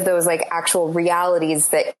 or any of those like actual realities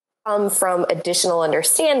that come from additional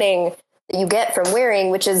understanding that you get from wearing,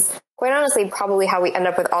 which is quite honestly probably how we end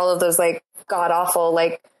up with all of those like god awful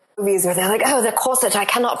like movies where they're like, oh, the corset, I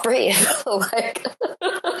cannot breathe. Like,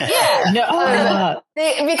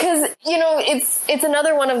 because it's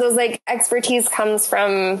another one of those like expertise comes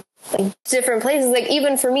from like different places. Like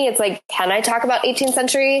even for me, it's like, can I talk about 18th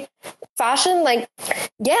century fashion? Like,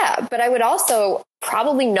 yeah, but I would also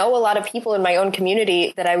probably know a lot of people in my own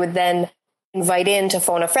community that I would then invite in to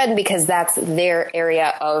phone a friend because that's their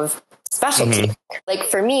area of specialty. Like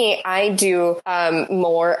for me, I do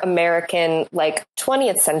more American, like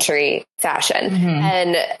 20th century fashion.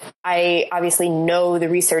 And I obviously know the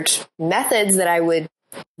research methods that I would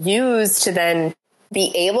use to then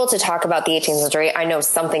be able to talk about the 18th century. I know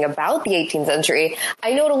something about the 18th century.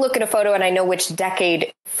 I know to look at a photo and I know which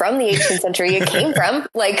decade from the 18th century it came from.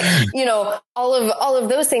 Like, all of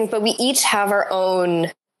those things, but we each have our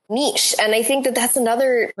own niche. And I think that that's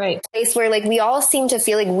another place where like we all seem to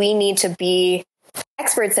feel like we need to be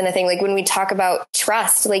experts in a thing. Like when we talk about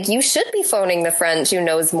trust, like you should be phoning the friend who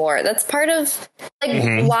knows more. That's part of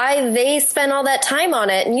like why they spent all that time on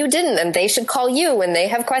it and you didn't, and they should call you when they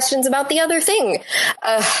have questions about the other thing.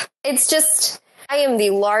 It's just, I am the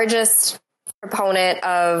largest proponent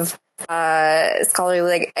of scholarly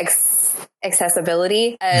like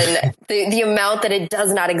accessibility, and the amount that it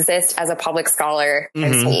does not exist as a public scholar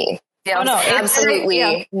is me. Yeah,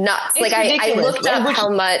 absolutely nuts. Like I looked up how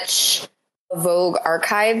much a Vogue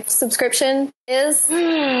archive subscription is.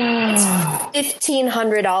 It's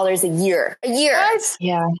 $1,500 a year.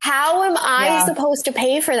 Yeah. How am I supposed to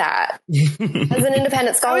pay for that as an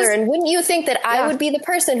independent scholar? And wouldn't you think that I would be the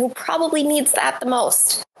person who probably needs that the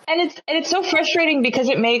most? And it's so frustrating because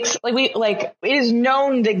it makes it is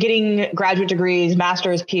known that getting graduate degrees,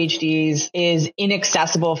 masters, PhDs is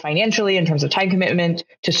inaccessible financially in terms of time commitment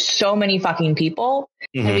to so many fucking people.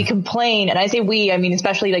 Mm-hmm. And we complain, and I say we, I mean,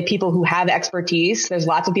 especially like people who have expertise. There's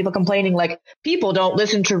lots of people complaining like people don't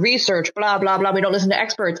listen to research, blah, blah, blah. We don't listen to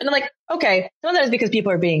experts. And I'm like, okay, some of that is because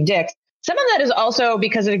people are being dicks. Some of that is also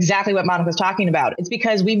because of exactly what Monica was talking about. It's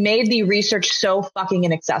because we made the research so fucking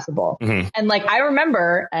inaccessible. Mm-hmm. And like, I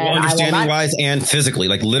remember, understanding wise and physically,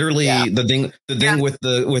 like literally the thing with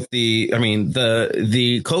the, I mean,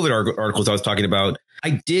 the COVID articles I was talking about,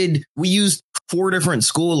 we used 4 different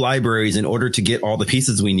school libraries in order to get all the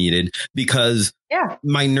pieces we needed because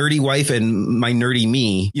my nerdy wife and my nerdy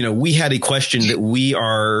me, you know, we had a question that we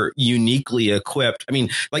are uniquely equipped. I mean,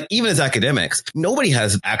 like even as academics, nobody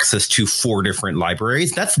has access to 4 different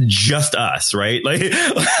libraries. That's just us, right? Like,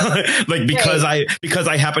 because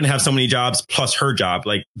I happen to have so many jobs plus her job,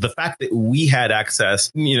 like the fact that we had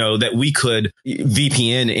access, you know, that we could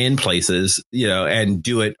VPN in places, you know, and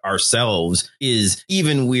do it ourselves is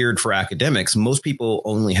even weird for academics. Most people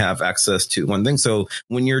only have access to one thing. So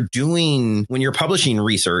when you're publishing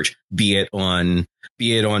research, be it on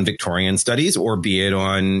Victorian studies or be it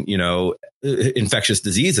on, you know, infectious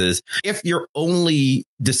diseases, if you're only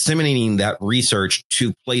disseminating that research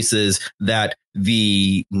to places that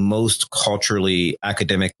the most culturally,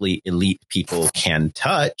 academically elite people can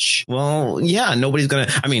touch, well, yeah, nobody's going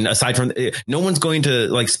to, I mean, aside from, no one's going to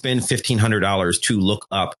like spend $1,500 to look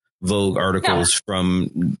up Vogue articles from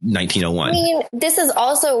 1901. I mean, this is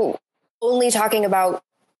also only talking about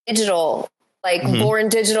digital, like born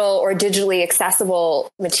digital or digitally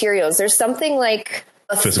accessible materials. There's something like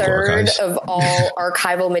a third of all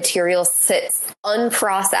archival material sits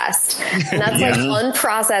unprocessed. And that's like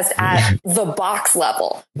unprocessed at the box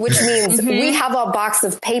level, which means we have a box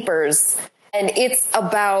of papers and it's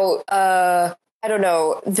about, I don't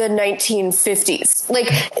know, the 1950s.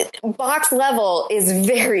 Like box level is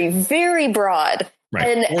very, very broad.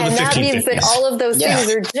 Right. And that means that all of those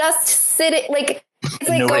things are just sitting like, it's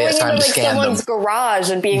like going into like someone's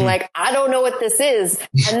garage and being like, I don't know what this is.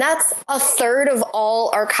 And that's a third of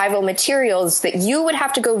all archival materials that you would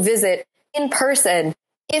have to go visit in person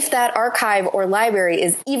if that archive or library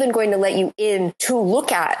is even going to let you in to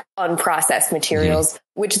look at unprocessed materials,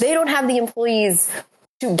 which they don't have the employees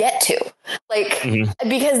to get to, like,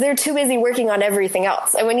 because they're too busy working on everything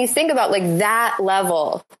else. And when you think about like that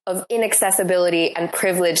level of inaccessibility and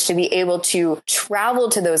privilege to be able to travel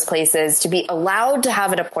to those places, to be allowed to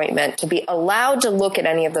have an appointment, to be allowed to look at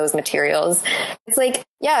any of those materials, it's like,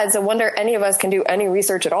 yeah, it's a wonder any of us can do any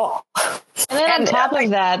research at all. And then on top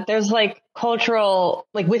of that, there's like cultural,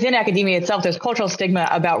 like within academia itself, there's cultural stigma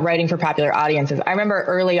about writing for popular audiences. I remember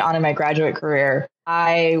early on in my graduate career,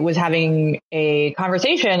 I was having a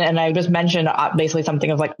conversation and I just mentioned basically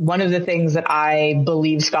something of like, one of the things that I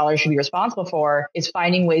believe scholars should be responsible for is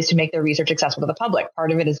finding ways to make their research accessible to the public.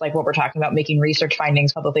 Part of it is like what we're talking about, making research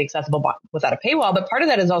findings publicly accessible without a paywall. But part of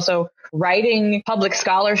that is also writing public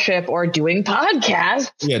scholarship or doing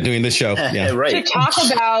podcasts. Yeah, doing this show. Yeah, right.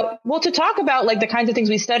 To talk about like the kinds of things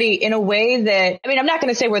we study in a way that, I mean, I'm not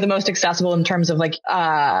going to say we're the most accessible in terms of like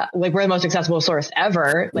we're the most accessible source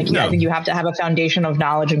ever. Like, I think you have to have a foundation of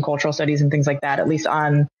knowledge in cultural studies and things like that, at least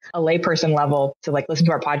on a layperson level, to like listen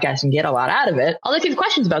to our podcast and get a lot out of it. Although if you have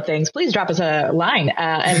questions about things, please drop us a line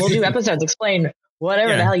and we'll do episodes explain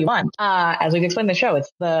whatever the hell you want. As we've explained the show,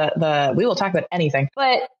 it's we will talk about anything.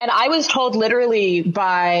 And I was told literally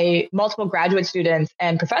by multiple graduate students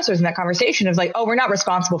and professors in that conversation of like, oh, we're not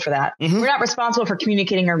responsible for that. We're not responsible for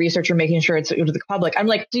communicating our research or making sure it's to the public. I'm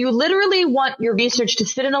like, do you literally want your research to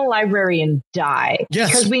sit in a library and die?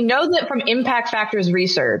 Yes. Because we know that from impact factors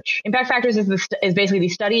research, impact factors is basically the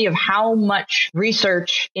study of how much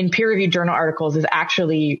research in peer-reviewed journal articles is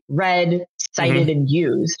actually read, cited, and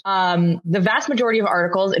used. The vast majority of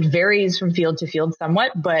articles, it varies from field to field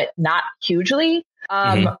somewhat, but not hugely,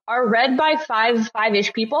 are read by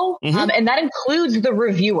five-ish people. And that includes the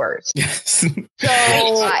reviewers. Yes. So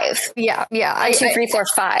 5. Yeah. 1, 2, 3, 4,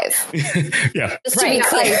 5. Yeah. Just to be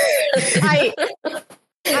clear.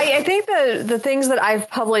 I think the things that I've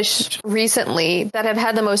published recently that have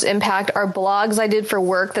had the most impact are blogs I did for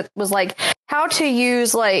work that was like, how to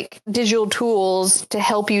use like digital tools to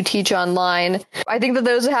help you teach online. I think that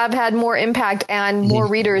those have had more impact and more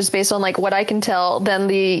readers based on like what I can tell than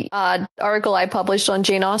the article I published on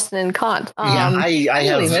Jane Austen and Kant. I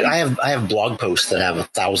have blog posts that have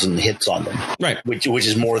 1,000 hits on them, right? Which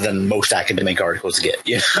is more than most academic articles get.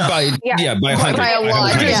 By a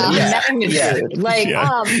lot.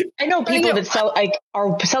 I know people that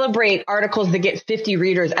celebrate articles that get 50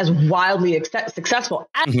 readers as wildly successful,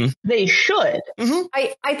 as they should.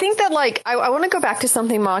 I think that like I want to go back to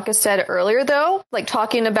something Maka said earlier, though, like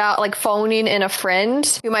talking about like phoning in a friend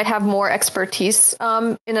who might have more expertise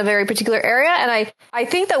in a very particular area. And I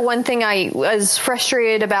think that one thing I was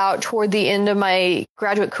frustrated about toward the end of my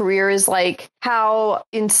graduate career is like how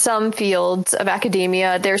in some fields of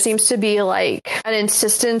academia there seems to be like an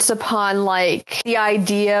insistence upon like the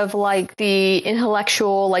idea of like the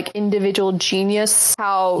intellectual like individual genius,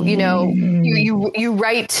 how you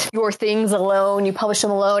write your things alone, you publish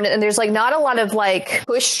them alone, and there's like not a lot of like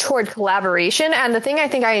push toward collaboration. And the thing I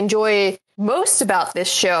think I enjoy most about this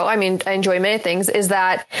show, I mean, I enjoy many things, is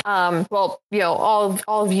that, all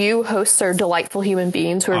of you hosts are delightful human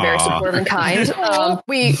beings who are very supportive and kind.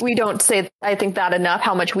 We don't say, I think, that enough,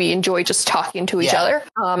 how much we enjoy just talking to each other.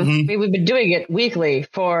 We've been doing it weekly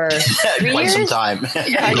for 3 quite years. some time.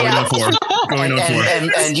 Going on 4.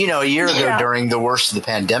 And a year ago during the worst of the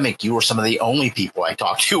pandemic, you were some of the only people I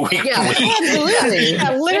talked to week to week. Absolutely.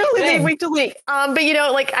 Literally week to week. But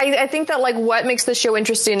I think that like what makes the show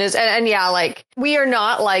interesting is, like we are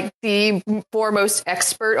not like the foremost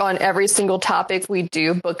expert on every single topic we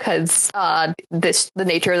do because the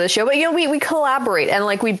nature of the show, but we collaborate and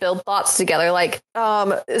like we build thoughts together. Like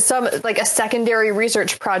some like a secondary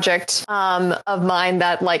research project of mine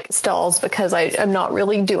that like stalls because I'm not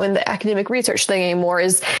really doing the academic research thing anymore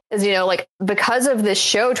is like because of this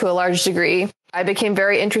show to a large degree, I became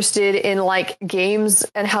very interested in like games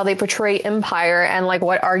and how they portray empire and like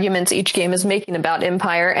what arguments each game is making about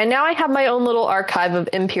empire. And now I have my own little archive of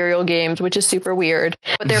imperial games, which is super weird,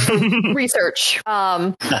 but they're for research.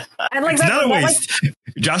 And like it's not a waste.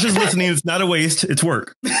 Josh is listening. It's not a waste. It's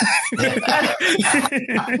work.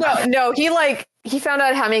 No, he found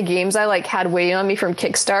out how many games I like had waiting on me from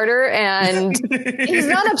Kickstarter, and he's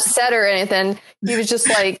not upset or anything. He was just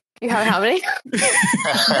like, "You have how many?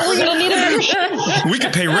 We're gonna need a We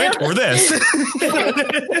could pay rent or this.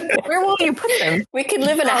 Where will you put them? We could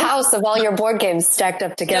live in a house of all your board games stacked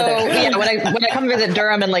up together." So, when I come visit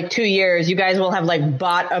Durham in like 2 years, you guys will have like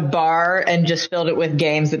bought a bar and just filled it with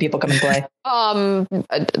games that people come and play.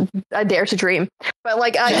 I dare to dream, but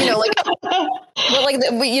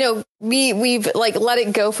we've like let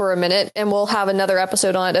it go for a minute, and we'll have another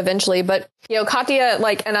episode on it eventually. But Katya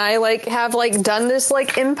and I have done this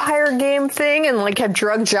like empire game thing, and like have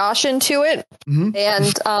drugged Josh into it,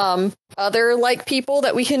 and other like people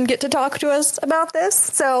that we can get to talk to us about this.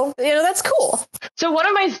 So that's cool. So one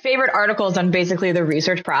of my favorite articles on basically the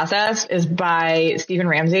research process is by Stephen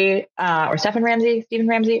Ramsey, or Stephen Ramsey. I'm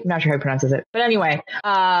not sure how he pronounces it, but anyway,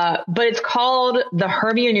 but it's called "The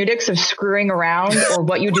Hermeneutics of Screwing Around, or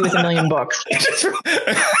What You Do with a Million Books."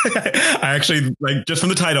 I actually just from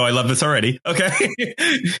the title, I love this already. Okay.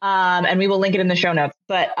 And we will link it in the show notes,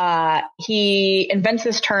 but he invents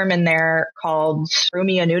this term in there called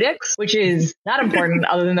hermeneutics, which is not important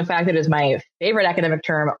other than the fact that it is my favorite academic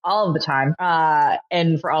term all of the time,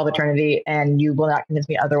 and for all of eternity, and you will not convince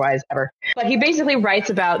me otherwise ever. But he basically writes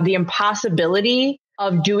about the impossibility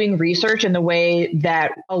of doing research in the way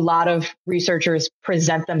that a lot of researchers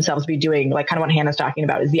present themselves to be doing, like kind of what Hannah's talking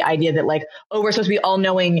about, is the idea that like, oh, we're supposed to be all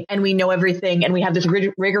knowing and we know everything, and we have this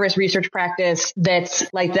rigorous research practice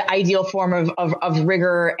that's like the ideal form of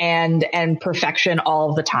rigor and perfection all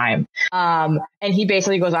of the time. And he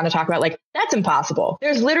basically goes on to talk about like, that's impossible.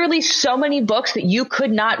 There's literally so many books that you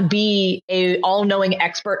could not be a all-knowing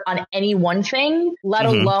expert on any one thing, let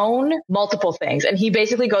alone multiple things. And he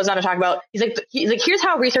basically goes on to talk about, he's like, here's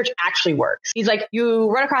how research actually works. He's like, you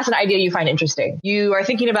run across an idea you find interesting. You are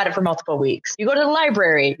thinking about it for multiple weeks. You go to the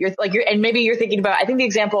library. And maybe you're thinking about, I think the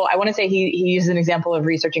example, I want to say he uses an example of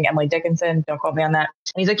researching Emily Dickinson. Don't quote me on that.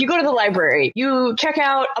 And he's like, you go to the library, you check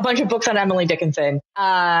out a bunch of books on Emily Dickinson.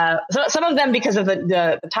 So some of them because of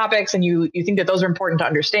the topics, and you think that those are important to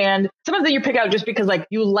understand. Some of them you pick out just because like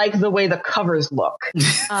you like the way the covers look.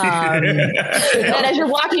 And as you're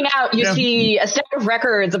walking out, you see a stack of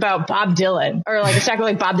records about Bob Dylan, or like a stack of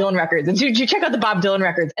like Bob Dylan records. And so you check out the Bob Dylan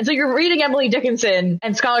records. And so you're reading Emily Dickinson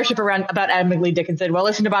and scholarship about Emily Dickinson while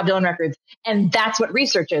listening to Bob Dylan records. And that's what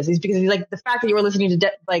research is because he's like, the fact that you were listening to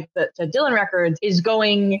to Dylan records is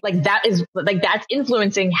going like, that is like, that's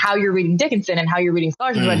influencing how you're reading Dickinson and how you're reading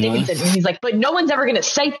scholarship about Dickinson. And he's like, but no one's ever going to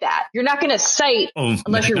cite that. You're not going to cite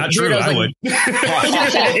unless you're not true. I would.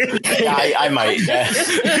 I might.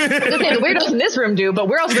 The weirdos in this room do, but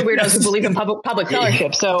we're also the weirdos who believe in public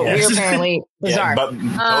scholarship. So we're apparently bizarre.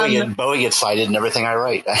 But Bowie gets cited in everything I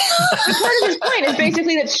write. Part of his point is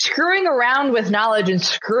basically that screwing around with knowledge and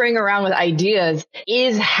screwing around with ideas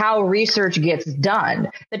is how research gets done.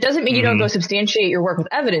 That doesn't mean you don't go substantiate your work with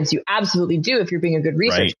evidence. You absolutely do if you're being a good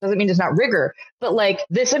researcher. Right. Doesn't mean there's not rigor. But like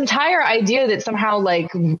this entire idea that somehow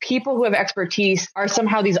like people who have expertise are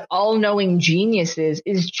somehow these all-knowing geniuses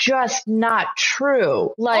is just not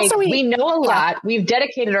true. Like also, we know a lot. We've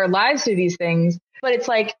dedicated our lives to these things. But it's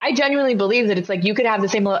like, I genuinely believe that it's like, you could have the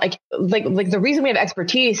same, like the reason we have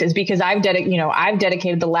expertise is because I've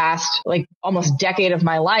dedicated the last like almost decade of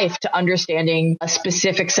my life to understanding a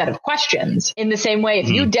specific set of questions. In the same way, if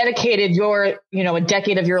you dedicated your, a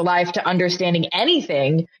decade of your life to understanding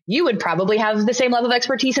anything, you would probably have the same level of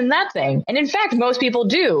expertise in that thing. And in fact, most people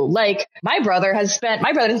do. Like my brother doesn't have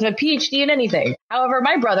a PhD in anything. However,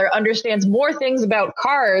 my brother understands more things about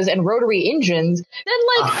cars and rotary engines than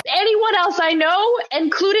like anyone else I know,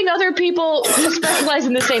 including other people who specialize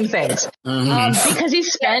in the same things. Because he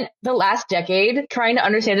spent the last decade trying to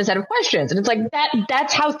understand a set of questions. And it's like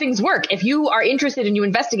that's how things work. If you are interested and you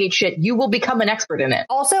investigate shit, you will become an expert in it.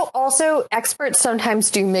 Also experts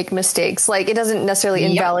sometimes do make mistakes. Like it doesn't necessarily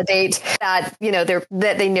invalidate that,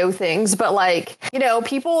 that they know things, but like,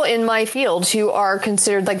 people in my field who are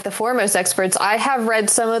considered like the foremost experts, I have read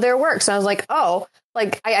some of their works and I was like, oh,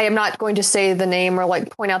 like I am not going to say the name or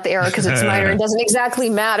like point out the error because it's minor and doesn't exactly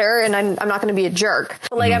matter, and I'm not going to be a jerk.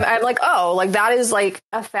 But like I'm like, oh, like that is like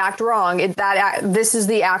a fact wrong. This is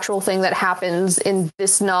the actual thing that happens in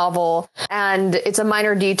this novel, and it's a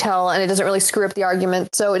minor detail, and it doesn't really screw up the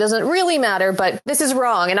argument, so it doesn't really matter. But this is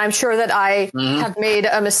wrong, and I'm sure that I have made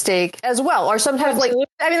a mistake as well. Or sometimes like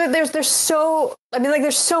there's so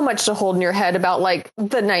much to hold in your head about like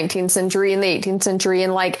the 19th century and the 18th century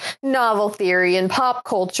and like novel theory and pop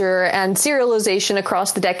culture and serialization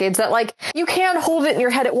across the decades that like you can't hold it in your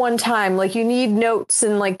head at one time. Like you need notes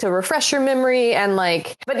and like to refresh your memory and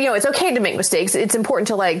like, but it's okay to make mistakes. It's important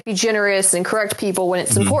to like be generous and correct people when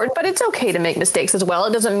it's important, but it's okay to make mistakes as well.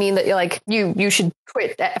 It doesn't mean that you should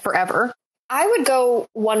quit forever. I would go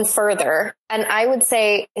one further and I would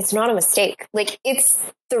say it's not a mistake. Like it's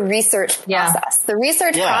the research process. The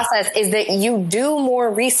research process is that you do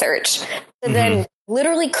more research to then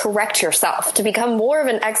literally correct yourself to become more of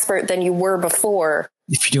an expert than you were before.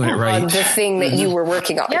 If you're doing it right. On the thing that you were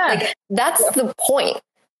working on. Yeah. Like that's the point.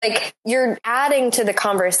 Like you're adding to the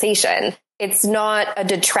conversation. It's not a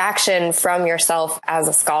detraction from yourself as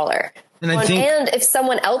a scholar. And if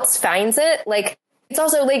someone else finds it, like it's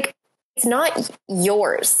also like, it's not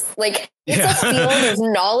yours. Like it's a field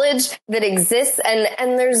of knowledge that exists.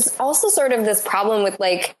 And there's also sort of this problem with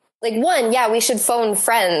like one, we should phone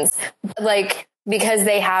friends, like because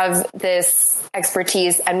they have this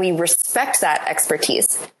expertise and we respect that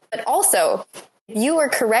expertise. But also if you are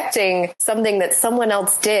correcting something that someone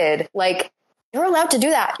else did, like you're allowed to do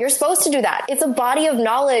that. You're supposed to do that. It's a body of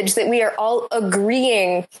knowledge that we are all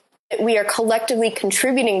agreeing we are collectively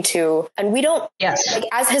contributing to, and we don't, like,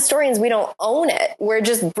 as historians, we don't own it. We're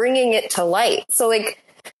just bringing it to light. So like,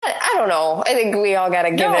 I don't know. I think we all got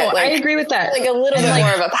to give it. Like, I agree with that. Like a little bit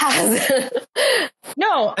more of a pass.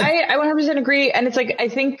 No, I 100% agree. And it's like, I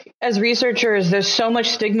think as researchers, there's so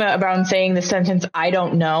much stigma about saying the sentence, I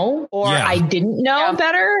don't know, or I didn't know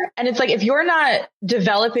better. And it's like, if you're not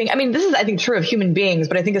developing, I mean, this is, I think, true of human beings,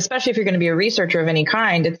 but I think especially if you're going to be a researcher of any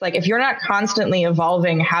kind, it's like, if you're not constantly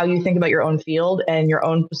evolving how you think about your own field and your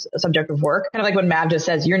own subject of work, kind of like what Mav just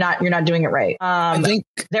says, you're not doing it right. I think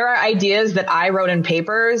there are ideas that I wrote in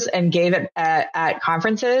papers and gave it at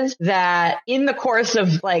conferences that in the course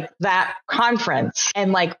of like that conference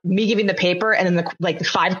and like me giving the paper and then the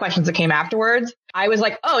 5 questions that came afterwards, I was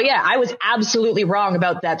like, oh yeah, I was absolutely wrong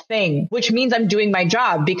about that thing, which means I'm doing my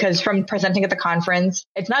job, because from presenting at the conference,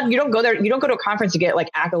 it's not, you don't go to a conference to get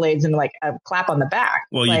like accolades and like a clap on the back.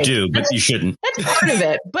 Well, like, you do, but you shouldn't. That's part of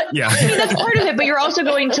it. But I mean, that's part of it, but you're also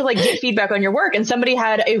going to like get feedback on your work. And somebody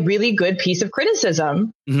had a really good piece of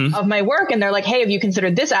criticism of my work. And they're like, hey, have you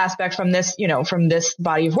considered this aspect from this, from this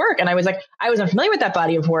body of work? And I was like, I was unfamiliar with that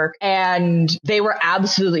body of work. And they were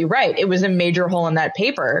absolutely right. It was a major hole in that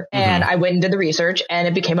paper. And I went and did the research and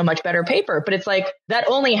it became a much better paper. But it's like, that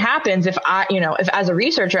only happens if if as a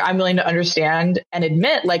researcher, I'm willing to understand and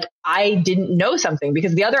admit like I didn't know something,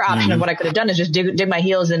 because the other option of what I could have done is just dig my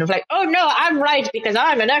heels in and like, oh no, I'm right because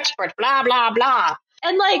I'm an expert, blah, blah, blah.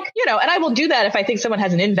 And like, and I will do that if I think someone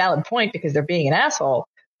has an invalid point because they're being an asshole.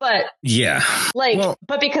 But yeah,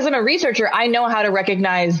 but because I'm a researcher, I know how to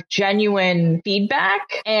recognize genuine feedback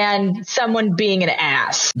and someone being an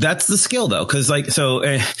ass. That's the skill, though, because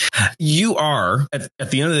you are at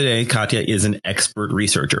the end of the day, Katya is an expert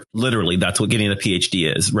researcher. Literally, that's what getting a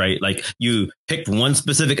PhD is, right? Like, you picked one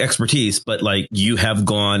specific expertise, but like, you have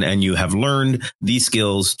gone and you have learned these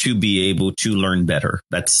skills to be able to learn better.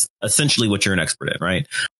 That's essentially what you're an expert in, right?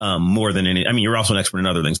 More than any, I mean, you're also an expert in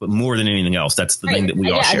other things, but more than anything else, that's the thing that we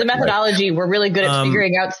all share. As a methodology, right? We're really good at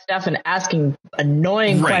figuring out stuff and asking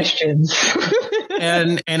annoying questions.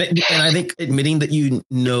 And I think admitting that you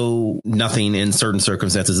know nothing in certain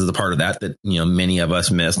circumstances is a part of that, many of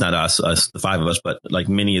us miss, not us, the five of us, but like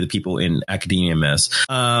many of the people in academia miss.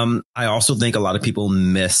 I also think a lot of people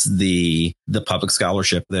miss the public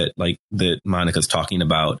scholarship that Monica's talking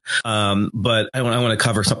about. But I want to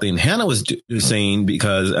cover something Hannah was saying,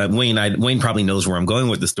 because Wayne probably knows where I'm going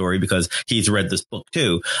with the story because he's read this book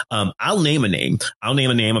too. I'll name a name. I'll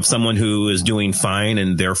name a name of someone who is doing fine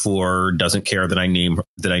and therefore doesn't care that I name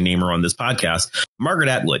her on this podcast. Margaret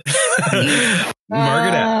Atwood.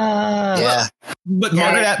 Yeah. But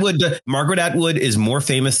Margaret Atwood is more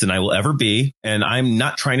famous than I will ever be, and I'm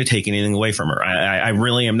not trying to take anything away from her. I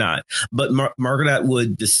really am not. But Margaret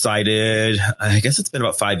Atwood decided, I guess it's been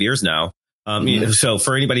about 5 years now. So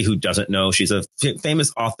for anybody who doesn't know, she's a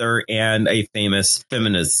famous author and a famous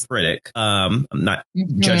feminist critic. I'm not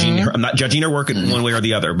judging her. I'm not judging her work in one way or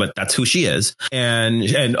the other, but that's who she is.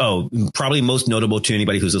 And probably most notable to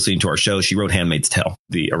anybody who's listening to our show, she wrote Handmaid's Tale,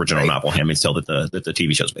 the original novel Handmaid's Tale that the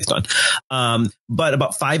TV show is based on. But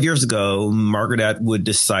about 5 years ago, Margaret Atwood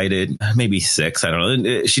decided, maybe 6, I don't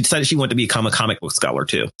know. She decided she wanted to become a comic book scholar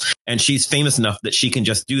too. And she's famous enough that she can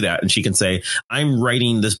just do that. And she can say, I'm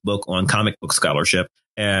writing this book on comic book scholarship,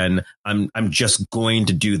 and I'm just going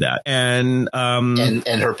to do that. And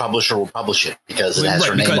her publisher will publish it because it has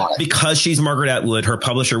her name on it. Because she's Margaret Atwood, her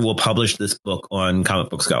publisher will publish this book on comic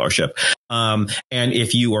book scholarship. And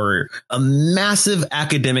if you are a massive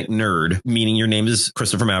academic nerd, meaning your name is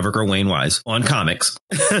Christopher Maverick or Wayne Wise on comics,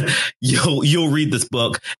 you'll read this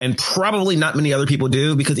book, and probably not many other people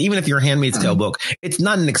do, because even if you're a Handmaid's Tale book, it's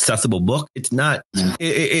not an accessible book. It's not.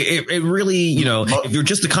 It really, if you're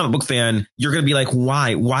just a comic book fan, you're going to be like,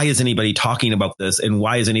 why is anybody talking about this? And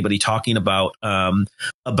why is anybody talking about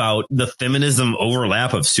the feminism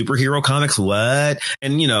overlap of superhero comics? What?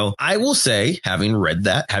 And, I will say, having read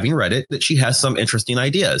it, that she has some interesting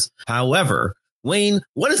ideas. However, Wayne,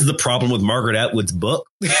 what is the problem with Margaret Atwood's book?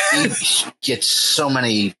 She gets so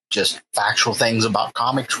many just factual things about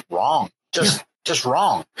comics wrong. Just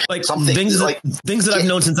wrong. Like things that I've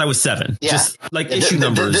known since I was 7. Yeah. Just like issue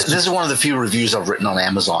numbers. This is one of the few reviews I've written on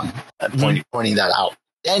Amazon pointing that out.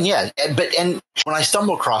 And when I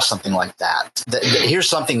stumble across something like that, here's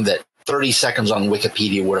something that 30 seconds on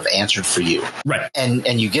Wikipedia would have answered for you. Right.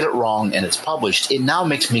 And you get it wrong and it's published. It now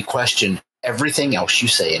makes me question everything else you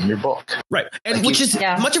say in your book. Right. And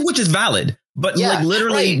much of which is valid. But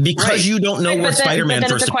because you don't know where Spider-Man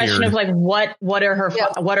first appeared. It's a question of what are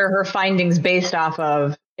her findings based off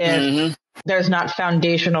of if there's not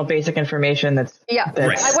foundational basic information that's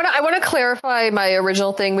right. I want to clarify my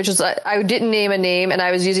original thing, which is I didn't name a name, and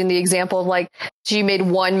I was using the example of she made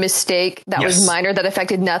one mistake that was minor that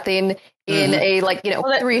affected nothing in a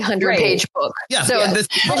 300-page book. Yeah. So this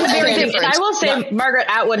is very different. And I will say Margaret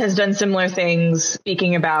Atwood has done similar things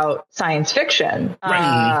speaking about science fiction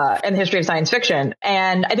and the history of science fiction.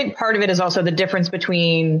 And I think part of it is also the difference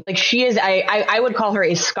between she is I would call her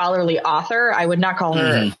a scholarly author. I would not call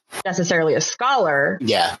her necessarily a scholar.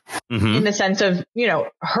 Yeah. In the sense of,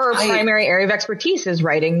 her primary area of expertise is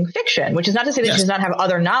writing fiction, which is not to say that she does not have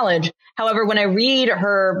other knowledge. However, when I read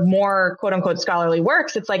her more quote unquote scholarly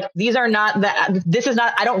works, it's these are not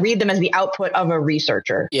I don't read them as the output of a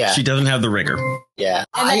researcher. Yeah. She doesn't have the rigor. Yeah.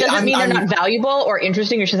 And that doesn't mean they're not valuable or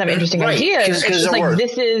interesting or she doesn't have interesting ideas. It's just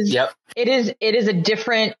it is a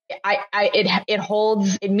different,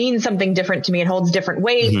 it means something different to me. It holds different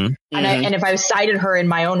weight. And if I cited her in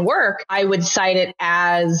my own work, I would cite it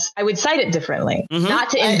differently, not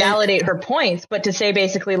to invalidate her points, but to say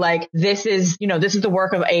basically this is the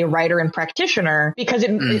work of a writer and practitioner, because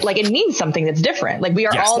it means something that's different. We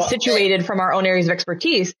are all situated from our own areas of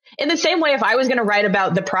expertise. In the same way, if I was going to write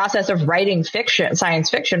about the process of writing fiction, science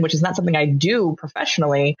fiction, which is not something I do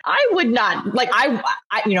professionally, I would not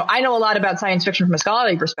I know a lot about science fiction from a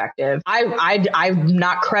scholarly perspective. I'm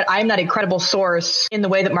not a credible source in the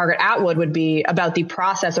way that Margaret Atwood would be about the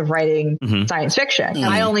process process of writing science fiction. And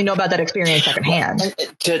I only know about that experience secondhand.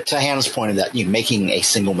 To Hannah's point of that, making a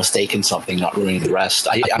single mistake in something, not ruining the rest.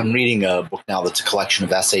 I'm reading a book now that's a collection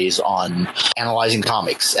of essays on analyzing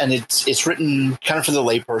comics, and it's written kind of for the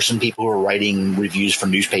layperson, people who are writing reviews for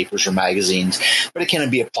newspapers or magazines, but it can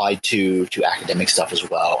be applied to academic stuff as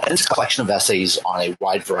well. And it's a collection of essays on a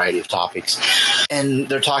wide variety of topics. And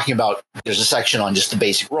they're talking about, there's a section on just the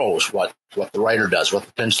basic roles, what the writer does, what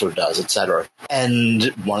the penciler does, etc. And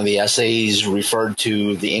one of the essays referred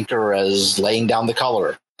to the inker as laying down the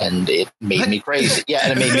color. And it made me crazy. Yeah,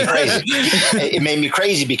 and it made me crazy. It made me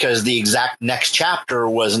crazy because the exact next chapter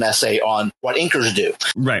was an essay on what inkers do.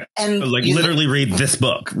 Right. And literally read this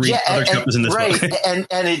book. Read other chapters in this book. And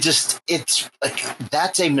it's like,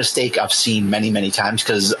 that's a mistake I've seen many, many times,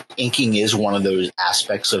 because inking is one of those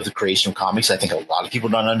aspects of the creation of comics. I think a lot of people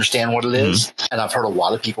don't understand what it is. And I've heard a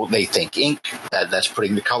lot of people, they think ink, that's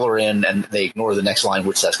putting the color in, and they ignore the next line,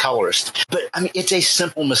 which says colorist. But I mean, it's a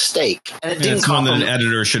simple mistake. And it didn't come from an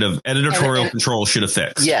editor. Editorial control should have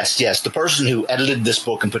fixed. Yes. The person who edited this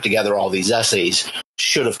book and put together all these essays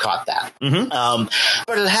should have caught that.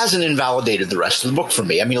 But it hasn't invalidated the rest of the book for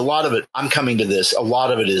me. I mean, a lot of it, I'm coming to this, a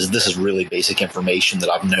lot of it is, this is really basic information that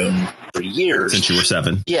I've known for years. Since you were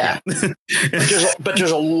 7. Yeah. but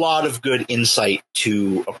there's a lot of good insight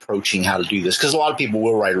to approaching how to do this, because a lot of people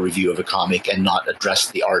will write a review of a comic and not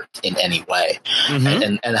address the art in any way.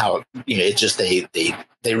 And how, it's just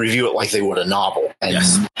they review it like they would a novel.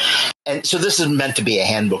 And so this is meant to be a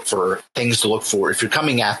handbook for things to look for. If you're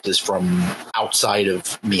coming at this from outside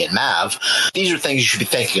of me and Mav, these are things you should be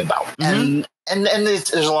thinking about. And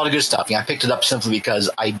there's a lot of good stuff. I picked it up simply because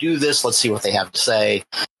I do this. Let's see what they have to say.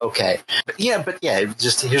 Okay. But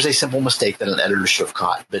just here's a simple mistake that an editor should have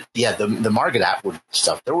caught. But yeah, the Margaret Atwood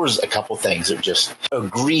stuff, there was a couple things that were just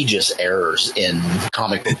egregious errors in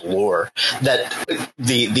comic book lore that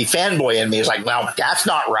the fanboy in me is like, well, that's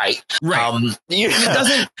not right. Right. It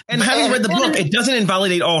doesn't, and having read the book, it doesn't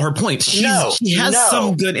invalidate all her points. She has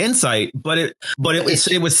some good insight, but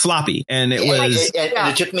it was sloppy, and it was, and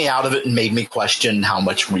it took me out of it and made me question how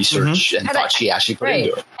much research and thought she actually put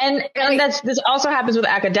into it. And this also happens with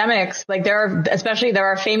academics. Like there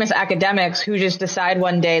are famous academics who just decide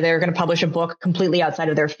one day they're going to publish a book completely outside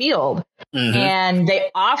of their field. And they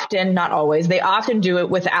often, not always, they often do it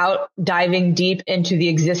without diving deep into the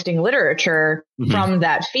existing literature from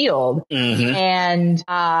that field. And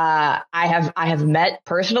I have met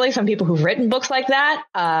personally some people who've written books like that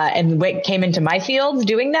and came into my fields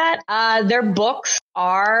doing that. Their books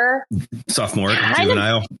are sophomore,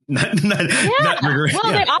 juvenile, not rigorous.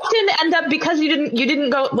 Well, they often end up, because you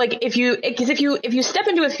didn't go, like, if you step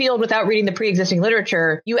into a field without reading the pre-existing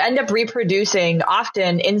literature, you end up reproducing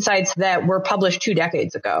often insights that were published 2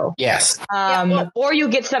 decades ago. Yes. Or you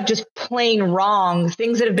get stuff just plain wrong,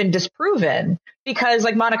 things that have been disproven. Because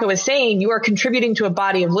like Monica was saying, you are contributing to a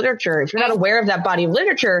body of literature. If you're not aware of that body of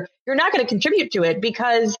literature, you're not going to contribute to it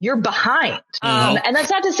because you're behind. And that's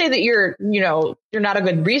not to say that you're not a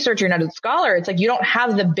good researcher, you're not a scholar. It's like you don't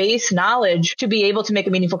have the base knowledge to be able to make a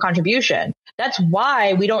meaningful contribution. That's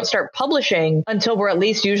why we don't start publishing until we're at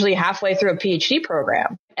least usually halfway through a PhD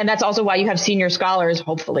program. And that's also why you have senior scholars,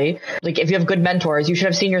 hopefully. Like if you have good mentors, you should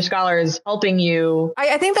have senior scholars helping you.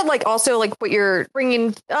 I think that like also like what you're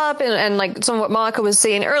bringing up and like some of what Monica was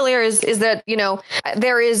saying earlier is that,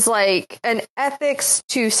 there is like an ethics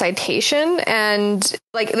to citation, and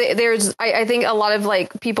like I think a lot of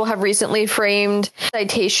like people have recently framed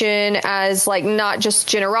citation as like not just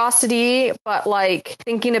generosity, but like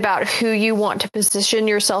thinking about who you want to position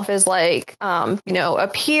yourself as, like, a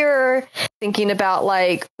peer, thinking about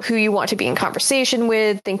like who you want to be in conversation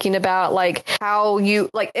with, thinking about like how you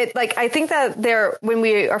like it. Like, I think that when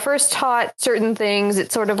we are first taught certain things,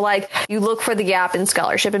 it's sort of like you look for the gap in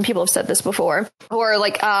scholarship, and people have said this before, or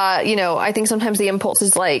like, I think sometimes the impulse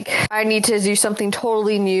is like, I need to do something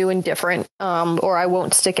totally new and different, or I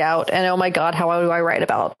won't stick out. And oh my God, how do I write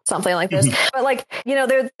about something like this? But like,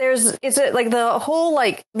 it's like the whole,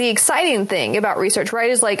 like the exciting thing about research, right,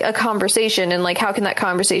 is like a conversation, and like, how can that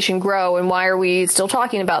conversation grow, and why are we still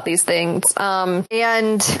talking about these things? And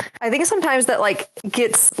I think sometimes that like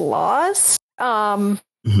gets lost. And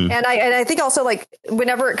I think also like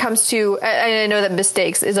whenever it comes to, I know that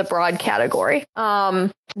mistakes is a broad category.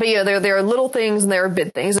 But there are little things and there are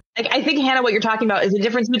big things. Like, I think, Hannah, what you're talking about is the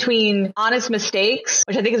difference between honest mistakes,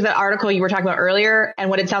 which I think is the article you were talking about earlier, and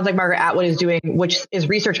what it sounds like Margaret Atwood is doing, which is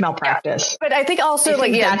research malpractice. But I think also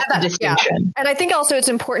that's the distinction. Yeah. And I think also it's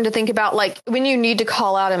important to think about like when you need to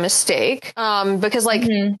call out a mistake, because like,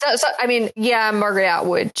 Margaret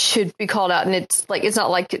Atwood should be called out, and it's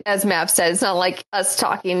not like, as Mav said, it's not like us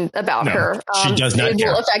talking about her. She does not it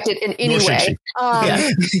care. will affect it in any way.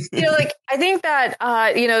 Like I think that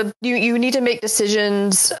you need to make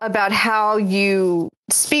decisions about how you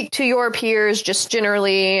speak to your peers just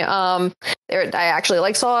generally. I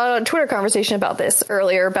actually saw a Twitter conversation about this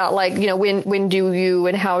earlier about when do you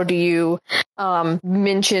and how do you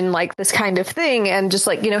mention this kind of thing, and just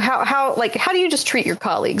how do you just treat your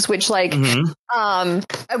colleagues, which I think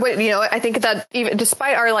that even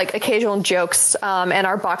despite our occasional jokes and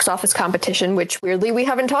our box office competition, which weirdly we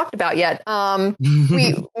haven't talked about yet,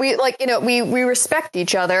 we respect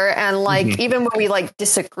each other, and even when we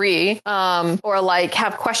disagree or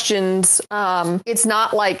have questions, it's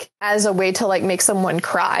not as a way to make someone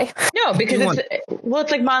cry. No, because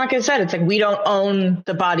it's like Monica said, it's we don't own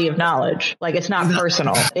the body of knowledge. It's not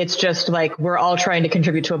personal. It's just we're all trying to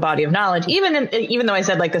contribute to a body of knowledge. Even though I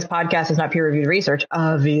said this podcast is not peer reviewed research,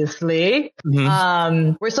 obviously,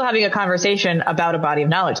 we're still having a conversation about a body of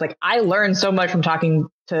knowledge. I learned so much from talking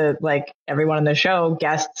to everyone on the show,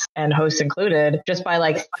 guests and hosts included, just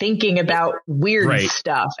by thinking about weird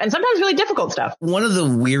stuff and sometimes really difficult stuff. One of the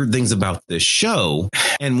weird things about this show,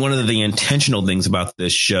 and one of the intentional things about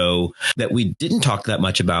this show that we didn't talk that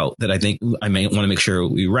much about, that I think I may want to make sure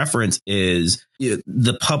we reference, is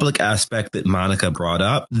the public aspect that Monica brought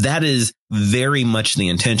up. That is very much the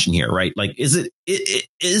intention here, right? Is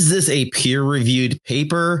this a peer reviewed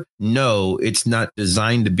paper? No, it's not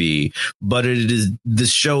designed to be, but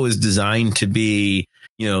this show is designed to be,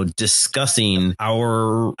 discussing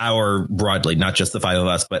our broadly, not just the five of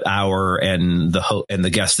us, but and the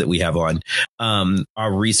guests that we have on,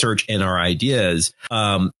 our research and our ideas,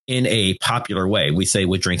 in a popular way. We say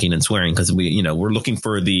with drinking and swearing, because we're looking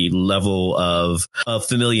for the level of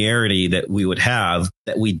familiarity that we would have,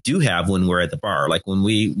 that we do have when we're at the bar. When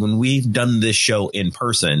we've done this show in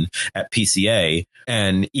person at PCA,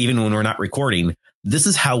 and even when we're not recording, this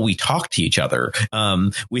is how we talk to each other.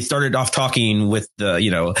 We started off talking with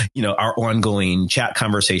our ongoing chat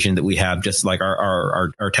conversation that we have, just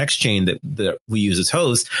our text chain that we use as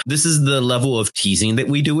hosts. This is the level of teasing that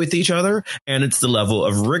we do with each other. And it's the level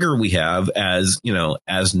of rigor we have as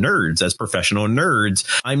nerds, as professional nerds.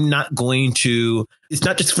 It's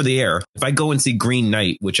not just for the air. If I go and see Green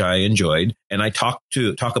Knight, which I enjoyed, and I talk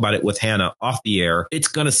about it with Hannah off the air, it's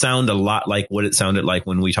going to sound a lot like what it sounded like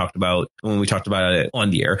when we talked about it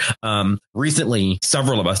on the air. Recently,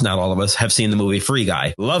 several of us, not all of us, have seen the movie Free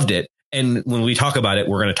Guy, loved it. And when we talk about it,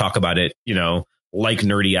 we're going to talk about it, like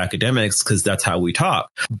nerdy academics, because that's how we talk.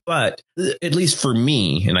 But at least for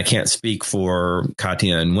me, and I can't speak for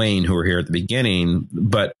Katya and Wayne, who were here at the beginning,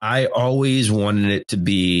 but I always wanted it to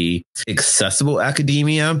be accessible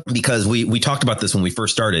academia, because we talked about this when we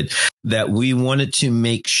first started, that we wanted to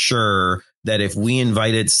make sure that if we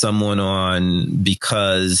invited someone on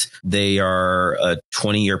because they are a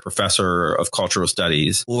 20-year professor of cultural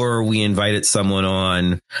studies, or we invited someone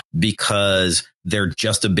on because they're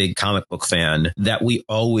just a big comic book fan, that we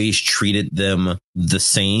always treated them the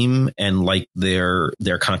same and their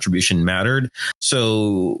contribution mattered.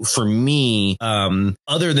 So for me,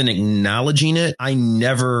 other than acknowledging it, I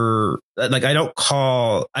never I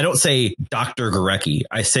don't say Dr. Gorecki.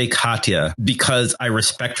 I say Katya, because I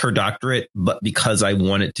respect her doctorate, but because I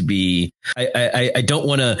want it to be, I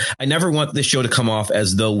never want this show to come off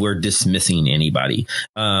as though we're dismissing anybody.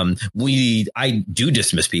 I do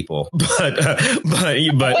dismiss people, but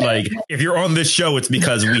if you're on this show, it's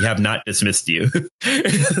because we have not dismissed you.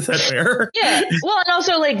 Is that fair? Yeah. Well, and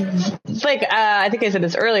also I think I said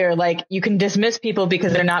this earlier, you can dismiss people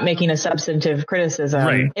because they're not making a substantive criticism.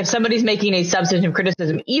 Right. If somebody's making a substantive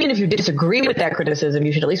criticism, even if you disagree with that criticism,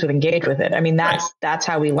 you should at least engage with it. I mean, that's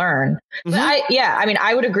how we learn. Mm-hmm. But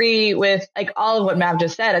I would agree with all of what Mav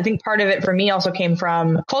just said. I think part of it for me also came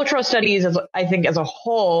from cultural studies, as a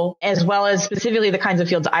whole, as well as specifically the kinds of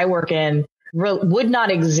fields I work in, would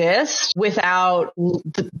not exist without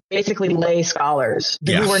basically lay scholars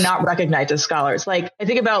who were not recognized as scholars. I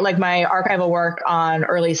think about my archival work on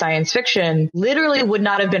early science fiction literally would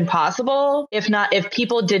not have been possible if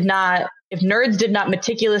nerds did not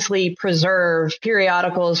meticulously preserve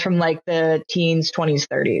periodicals from the teens, 20s,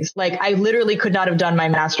 30s. I literally could not have done my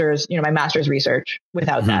master's research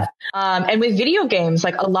without that. And with video games,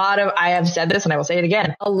 I have said this and I will say it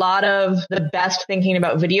again, a lot of the best thinking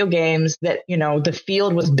about video games that, the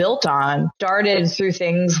field was built on started through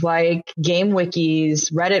things like game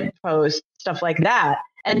wikis, Reddit posts, stuff like that.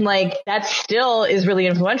 And that still is really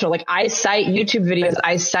influential. I cite YouTube videos,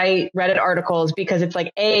 I cite Reddit articles because it's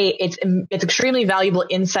it's extremely valuable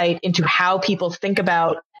insight into how people think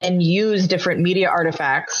about and use different media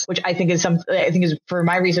artifacts, which I think is for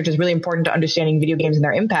my research is really important to understanding video games and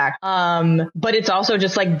their impact. But it's also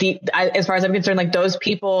just like as far as I'm concerned, like those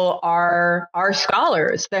people are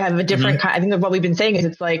scholars. They have a different kind. I think that what we've been saying is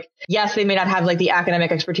it's like, yes, they may not have like the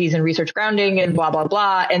academic expertise and research grounding and blah, blah,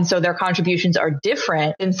 blah. And so their contributions are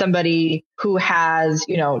different than somebody who has,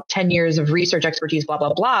 10 years of research expertise, blah,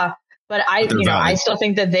 blah, blah. But I still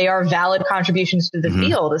think that they are valid contributions to the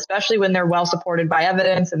field, especially when they're well supported by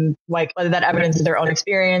evidence, and like whether that evidence is their own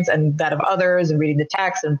experience and that of others and reading the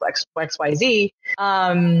text and X, Y, Z.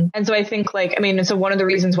 And so I think so one of the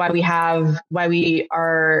reasons why we have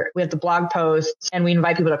the blog posts and we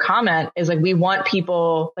invite people to comment is like, we want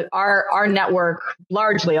people, like our network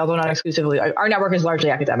largely, although not exclusively, our network is largely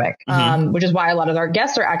academic, which is why a lot of our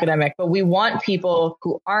guests are academic, but we want people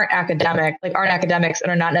who aren't academics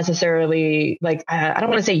and are not necessarily like, I don't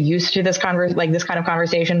want to say used to this kind of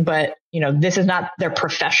conversation, but this is not their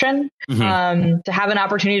profession, to have an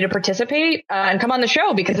opportunity to participate and come on the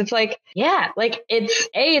show, because it's like, it's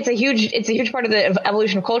a huge part of the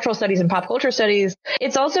evolution of cultural studies and pop culture studies.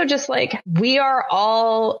 It's also just like, we are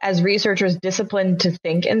all as researchers disciplined to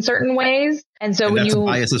think in certain ways. And so when you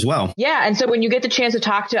bias as well. Yeah. And so when you get the chance to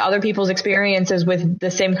talk to other people's experiences with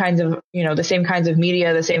the same kinds of media, the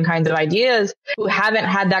same kinds of ideas, who haven't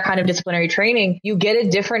had that kind of disciplinary training, you get a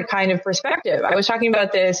different kind of perspective. I was talking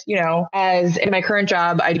about this, as in my current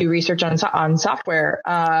job, I do research on software,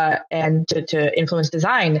 and to influence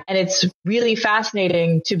design. And it's really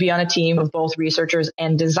fascinating to be on a team of both researchers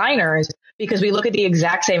and designers, because we look at the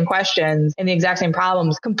exact same questions and the exact same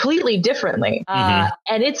problems completely differently. And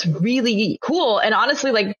it's really cool and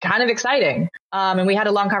honestly, like, kind of exciting. And we had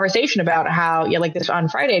a long conversation about how, like this on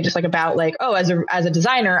Friday, just like about like, as a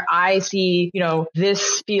designer, I see,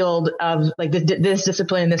 this field of like this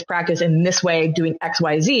discipline, this practice in this way, doing X,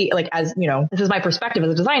 Y, Z, like as, this is my perspective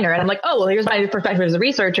as a designer. And I'm like, here's my perspective as a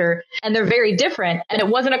researcher. And they're very different. And it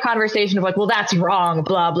wasn't a conversation of like, well, that's wrong,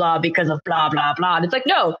 blah, blah, because of blah, blah, blah. And it's like,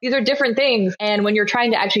 no, these are different things. And when you're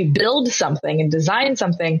trying to actually build something and design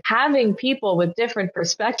something, having people with different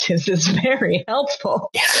perspectives is very helpful.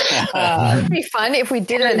 It'd be fun if we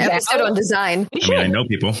did an episode on design. I mean, I know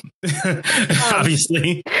people,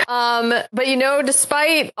 obviously. But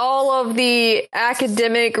despite all of the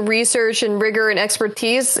academic research and rigor and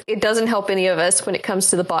expertise, it doesn't help any of us when it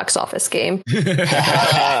comes to the box office game.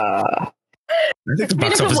 I think the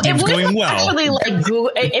box office game's going well. Actually, like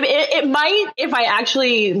it might, if I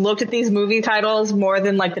actually looked at these movie titles more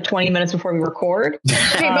than like the 20 minutes before we record.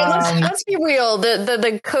 Okay, but let's be real.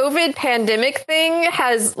 The COVID pandemic thing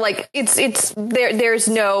has like it's there. There's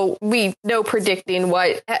no predicting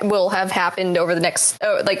what will have happened over the next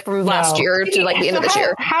from last year to like the end of this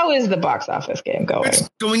year. How is the box office game going? It's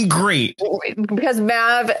going great, because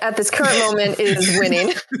Mav at this current moment is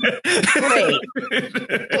winning. Great,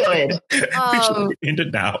 good. We should end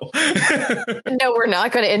it now. No, we're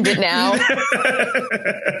not going to end it now.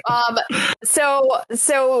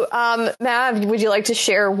 So, Mav, would you like to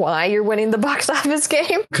share why you're winning the box office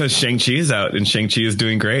game? Because Shang-Chi is out and Shang-Chi is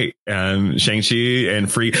doing great. Shang-Chi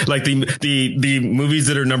and Free, like the movies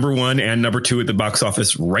that are number 1 and number 2 at the box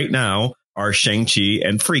office right now are Shang-Chi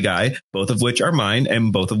and Free Guy, both of which are mine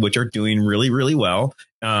and both of which are doing really, really well.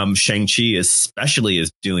 Shang-Chi especially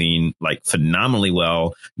is doing like phenomenally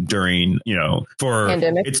well during, for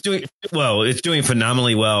pandemic. It's doing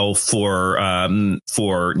phenomenally well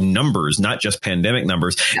for numbers, not just pandemic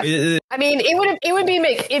numbers. Yeah. I mean,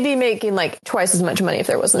 it'd be making like twice as much money if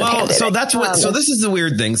there wasn't a pandemic. So that's what, so this is the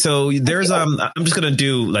weird thing. So there's, I'm just going to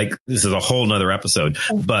do like, this is a whole nother episode,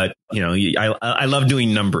 but I love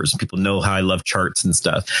doing numbers. People know how I love charts and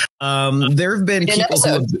stuff. There have been people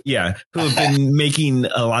who have been making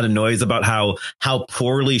a lot of noise about how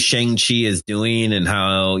poorly Shang-Chi is doing and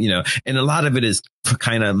how, and a lot of it is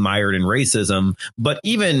kind of mired in racism, but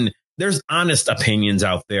even there's honest opinions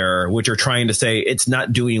out there which are trying to say it's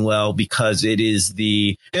not doing well because it is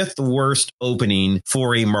the 5th worst opening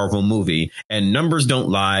for a Marvel movie, and numbers don't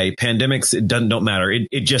lie. Pandemics, don't matter.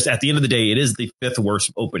 It just, at the end of the day, it is the 5th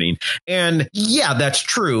worst opening. And yeah, that's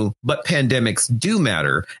true, but pandemics do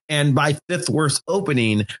matter. And by 5th worst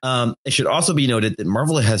opening, it should also be noted that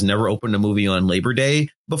Marvel has never opened a movie on Labor Day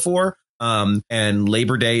before. And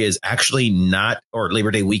Labor Day is actually not, or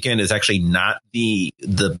Labor Day weekend is actually not the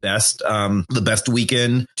best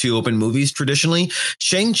weekend to open movies traditionally.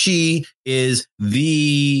 Shang-Chi is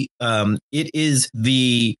the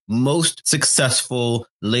most successful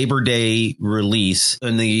Labor Day release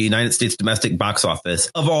in the United States domestic box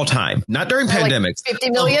office of all time. Not during pandemics. Like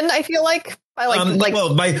 50 million, I feel like.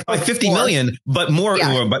 By 50 million, but more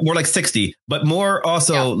like 60, but more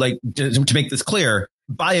also, like, to make this clear,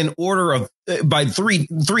 by an order of by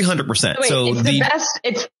 300%. So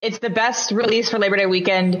it's the best release for Labor Day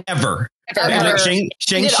weekend ever. Ever.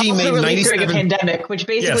 Shang-Chi made 97 during a pandemic, which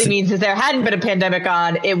basically means if there hadn't been a pandemic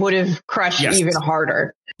on, it would have crushed even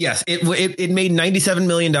harder. Yes, it made $97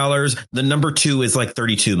 million. The number 2 is like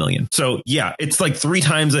 32 million. So yeah, it's like 3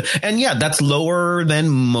 times. And yeah, that's lower than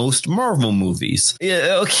most Marvel movies.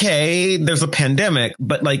 Okay, there's a pandemic,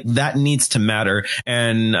 but like that needs to matter.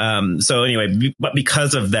 And so anyway, but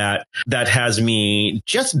because of that, that has me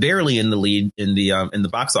just barely in the lead in the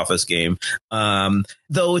box office game.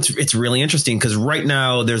 Though it's really interesting because right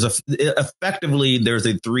now there's effectively a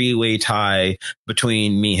 3-way tie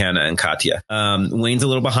between me, Hannah, and Katya. Wayne's a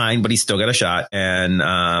little behind, but he's still got a shot. And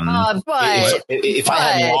if I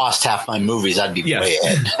hadn't lost half my movies, I'd be way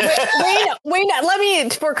ahead. Wayne, let me,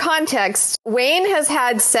 for context, Wayne has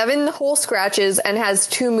had 7 whole scratches and has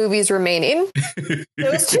 2 movies remaining.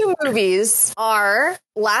 Those 2 movies are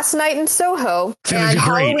Last Night in Soho. It's gonna do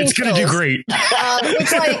great. It's gonna do great.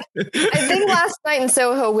 It's like, I think Last Night in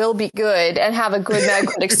Soho will be good and have a good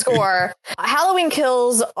Metacritic score. Halloween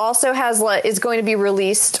Kills also is going to be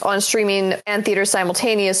released on streaming and theater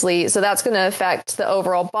simultaneously, so that's going to affect the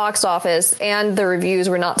overall box office, and the reviews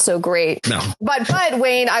were not so great. No. But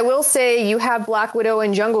Wayne, I will say you have Black Widow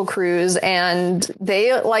and Jungle Cruise, and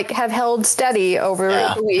they like have held steady over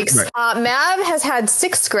the weeks. Right. Mav has had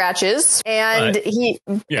 6 scratches, and he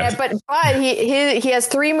has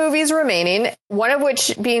 3 movies remaining, one of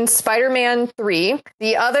which being Spider-Man 3.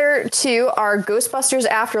 The other 2 are Ghostbusters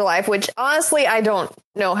Afterlife, which honestly I don't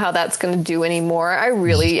know how that's going to do anymore. I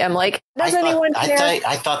really am like, does anyone care?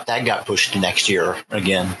 I thought that got pushed to next year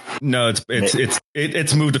again. No,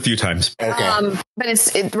 it's moved a few times. Okay, but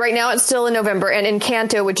it's right now it's still in November, and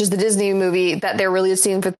Encanto, which is the Disney movie that they're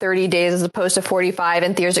releasing for 30 days as opposed to 45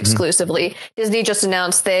 in theaters exclusively. Disney just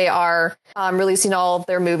announced they are releasing all of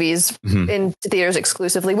their movies in theaters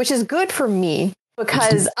exclusively, which is good for me.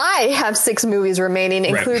 Because I have 6 movies remaining,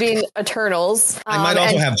 including Eternals. I might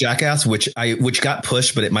also have Jackass, which got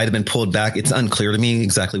pushed, but it might have been pulled back. It's unclear to me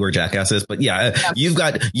exactly where Jackass is, but you've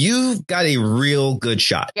got a real good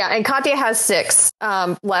shot. Yeah, and Katya has 6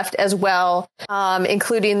 left as well,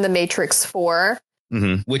 including The Matrix 4.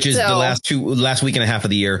 Which is the last week and a half of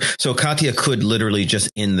the year. So Katya could literally just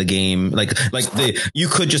end the game. You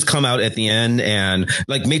could just come out at the end, and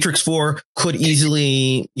like Matrix 4 could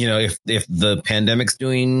easily, if the pandemic's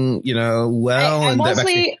doing, well.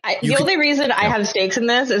 The only reason I have stakes in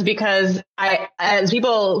this is because as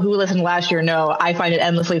people who listened last year know, I find it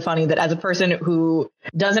endlessly funny that as a person who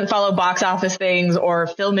doesn't follow box office things or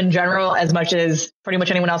film in general as much as pretty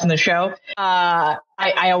much anyone else in the show,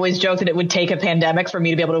 I always joke that it would take a pandemic for me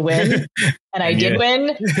to be able to win. And I did win.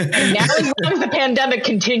 And now as long as the pandemic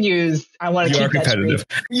continues, I want to keep that competitive.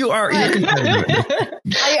 You're competitive.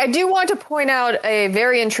 I do want to point out a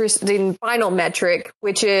very interesting final metric,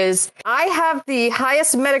 which is I have the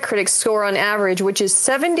highest Metacritic score on average, which is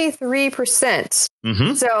 73%.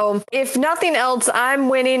 So if nothing else, I'm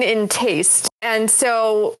winning in taste. And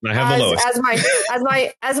so I have the lowest.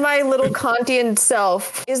 as my little Kantian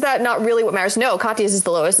self, is that not really what matters? No, Katya's is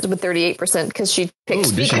the lowest with 38% because she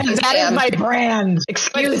picked because that is my brand.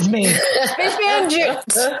 Excuse me.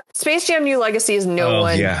 Space Jam New Legacy is no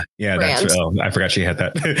one. Yeah, that's I forgot she had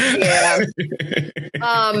that.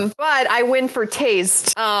 But I win for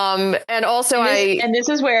taste. And also and this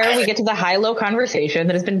is where we get to the high-low conversation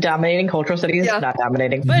that has been dominating cultural studies. Not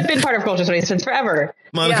dominating, but been part of cultural studies since forever.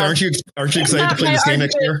 Monica, aren't you excited to play this game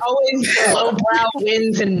next year? Always lowbrow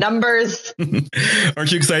wins and numbers.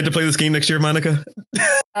 Aren't you excited to play this game next year, Monica?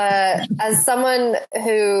 As someone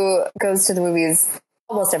who goes to the movies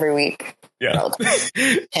almost every week. Thrilled.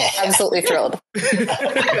 Absolutely thrilled.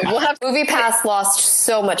 Movie Pass lost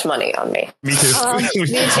so much money on me. Me too.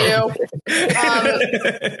 Me too.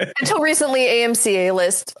 Until recently, AMC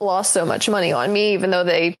A-List lost so much money on me, even though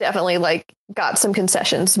they definitely got some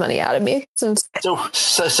concessions money out of me. So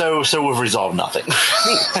we've resolved nothing.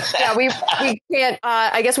 we can't.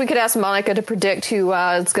 I guess we could ask Monica to predict who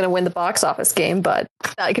is going to win the box office game, but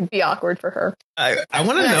that could be awkward for her. I want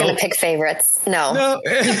to know. I'm not going to pick favorites. No.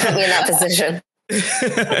 You put me in that position.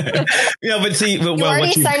 But see, you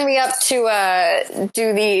already signed me up to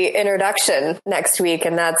do the introduction next week,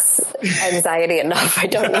 and that's anxiety enough. I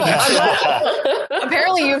don't know.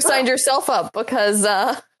 Apparently, you've signed yourself up because.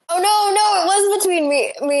 Oh no! It was between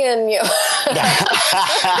me and you.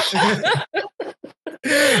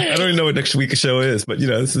 I don't even know what next week's show is, but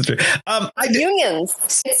this is true. Unions.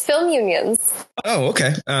 It's film unions. Oh,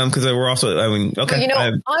 okay. Because we're also. Okay.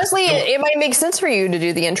 Honestly, it might make sense for you to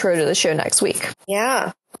do the intro to the show next week.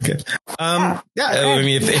 Yeah. Okay. I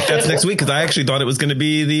mean, if that's next week, because I actually thought it was going to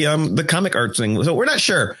be the comic art thing, so we're not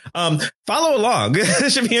sure. Follow along.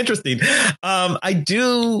 This should be interesting.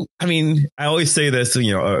 I mean, I always say this, we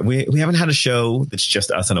haven't had a show that's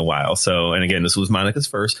just us in a while. So, and again, this was Monica's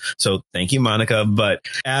first. So thank you, Monica. But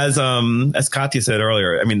as Katya said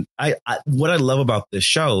earlier, I mean, what I love about this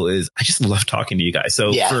show is I just love talking to you guys.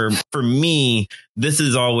 So for me, this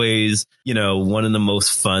is always, one of the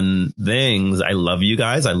most fun things. I love you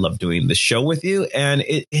guys. I love doing the show with you, and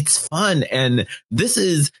it's fun. And this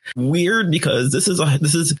is weird because this is,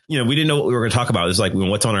 we didn't know what we were going to talk about. It's like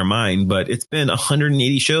what's on our mind, but it's been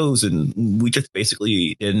 180 shows, and we just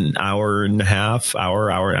basically did an hour and a half,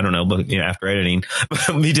 hour. I don't know, but after editing,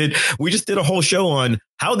 we just did a whole show on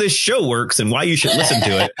how this show works and why you should listen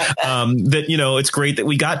to it. It's great that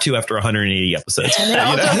we got to after 180 episodes. And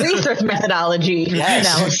also research methodology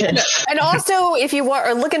analysis. And also, if you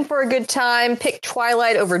are looking for a good time, pick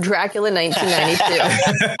Twilight over Dracula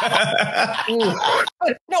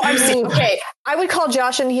 1992. No, I'm saying, okay, I would call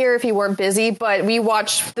Josh in here if he weren't busy, but we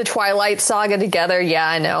watched the Twilight saga together. Yeah,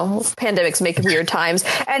 I know. Pandemics make weird times.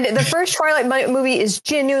 And the first Twilight movie is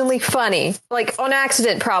genuinely funny. Like, on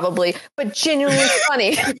accident, probably, but genuinely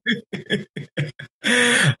funny.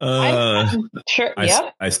 Sure.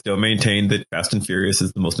 I still maintain that Fast and Furious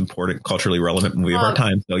is the most important culturally relevant movie of our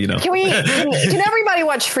time. So can everybody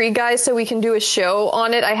watch Free Guy so we can do a show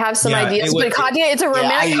on it? I have some ideas. But it's a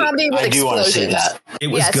romantic comedy with explosions. I do want to see that. It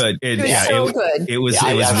was good. It was so good. It was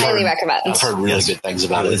highly recommend. I've heard really good things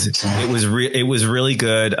about it. It was really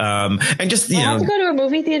good. And just have to go to a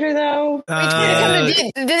movie theater though.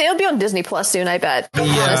 It'll be on Disney Plus soon, I bet. Yeah,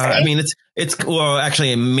 honestly. I mean it's well,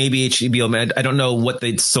 actually, maybe HBO. I don't know what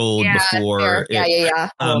they'd sold before. Yeah.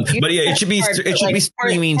 But it should be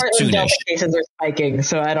streaming soonish. Cases are spiking,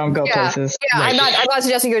 so I don't go places. Yeah, right. I'm not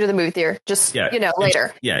suggesting go to the movie theater. Just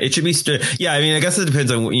later. It should be. I mean, I guess it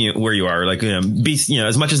depends on where you are. Like,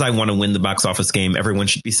 as much as I want to win the box office game, everyone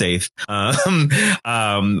should be safe. Where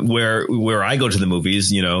I go to the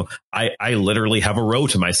movies, I literally have a row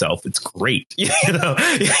to myself. It's great.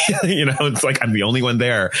 It's like I'm the only one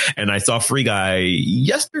there, and I saw Free Guy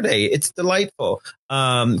yesterday. It's delightful.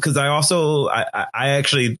 Because I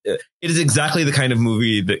actually, it is exactly the kind of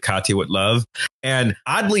movie that Katya would love. And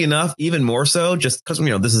oddly enough, even more so, just because,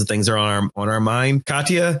 this is things are on our mind.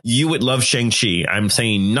 Katya, you would love Shang-Chi. I'm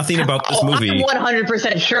saying nothing about this movie. I'm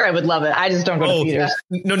 100% sure I would love it. I just don't go to theaters.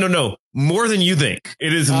 No. More than you think.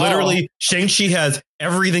 It is literally, Shang-Chi has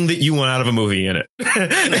everything that you want out of a movie in it.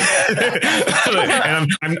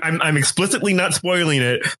 And I'm explicitly not spoiling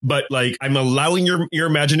it, but like I'm allowing your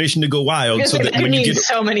imagination to go wild. So that when you get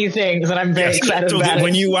so many things, and I'm very excited about it.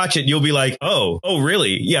 When you watch it, you'll be like, oh,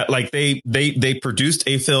 really? Yeah, like they produced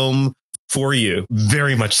a film for you,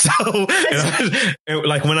 very much so. And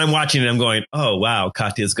like when I'm watching it, I'm going, "Oh wow,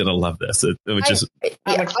 Katya's gonna love this." I'm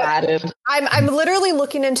excited. I'm literally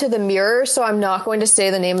looking into the mirror, so I'm not going to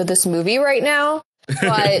say the name of this movie right now.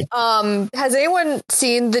 But has anyone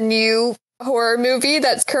seen the new horror movie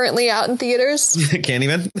that's currently out in theaters? Can't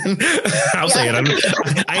even. I'll say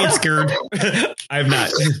it. I ain't scared. I have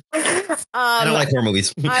not. I don't like horror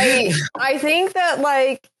movies. I think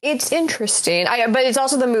that it's interesting. But it's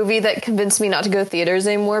also the movie that convinced me not to go to theaters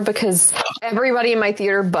anymore because everybody in my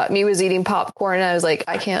theater but me was eating popcorn, and I was like,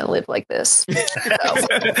 I can't live like this.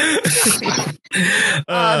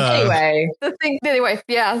 Anyway,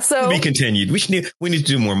 yeah. So to be continued. We need to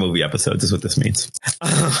do more movie episodes. Is what this means.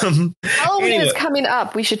 Halloween is coming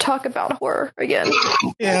up. We should talk about horror again.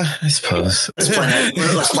 Yeah, I suppose.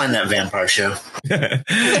 Let's plan that vampire show. Yeah.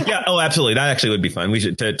 Oh, absolutely. That actually would be fun. We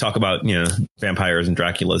should talk about vampires and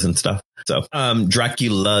Draculas and stuff. So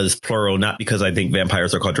Draculas plural, not because I think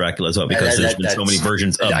vampires are called Draculas, but because there's been so many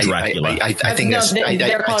versions of Dracula. I think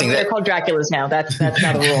they're called Draculas now. That's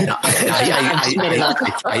not a rule.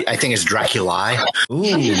 I think it's Draculae. Ooh.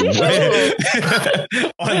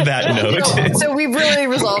 On that note, so we've really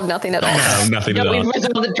resolved nothing at all. No, nothing at all. We've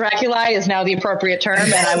resolved that Draculae is now the appropriate term,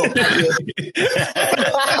 and I will thank you.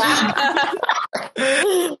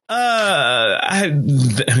 I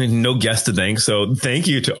mean, no guest to thank, so thank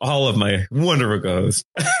you to all of my wonderful goes.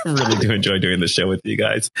 I really do enjoy doing this show with you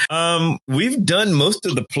guys. We've done most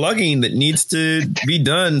of the plugging that needs to be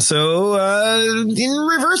done, so in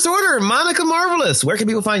reverse order, Monica Marvelous, where can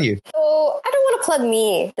people find you? So I don't want to plug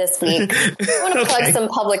me this week. I want to plug some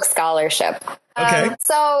public scholarship. Okay.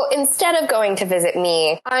 So instead of going to visit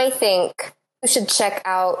me, I think you should check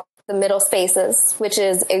out the Middle Spaces, which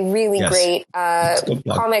is a really great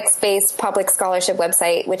comics-based public scholarship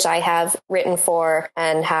website, which I have written for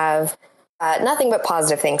and have nothing but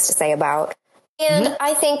positive things to say about. And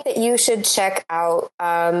I think that you should check out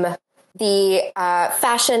the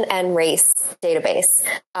Fashion and Race database,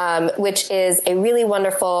 which is a really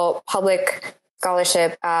wonderful public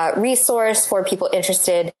scholarship resource for people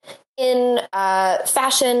interested in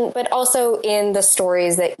fashion, but also in the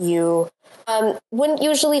stories that you wouldn't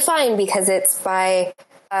usually find because it's by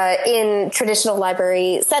in traditional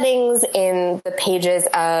library settings, in the pages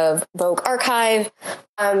of Vogue Archive,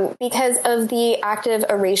 because of the active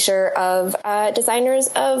erasure of designers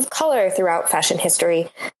of color throughout fashion history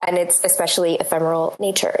and its especially ephemeral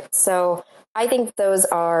nature. So I think those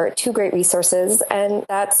are two great resources, and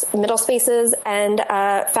that's Middle Spaces and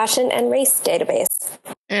Fashion and Race database.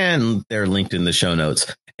 And they're linked in the show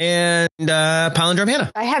notes. And Palindrome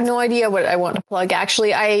Hannah. I have no idea what I want to plug.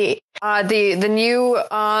 Actually, the new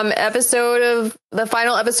episode of the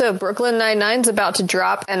final episode of Brooklyn Nine-Nine is about to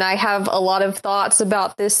drop, and I have a lot of thoughts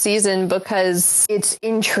about this season because it's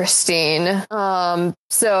interesting.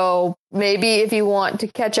 So maybe if you want to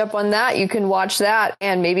catch up on that, you can watch that,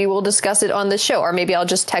 and maybe we'll discuss it on the show, or maybe I'll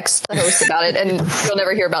just text the host about it, and you'll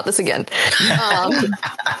never hear about this again. I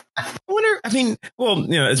wonder, as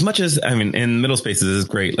much as, in Middle Spaces is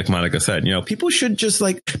great, like Monica said, people should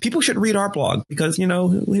read our blog because,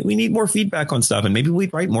 we need more feedback on stuff, and maybe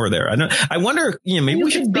we'd write more there. I wonder, maybe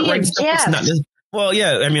we should write stuff that's not just, well,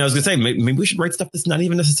 yeah, I was going to say, maybe we should write stuff that's not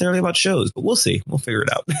even necessarily about shows, but we'll see. We'll figure it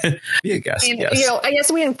out. Be a guest. And, yes. I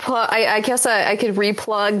guess I guess I could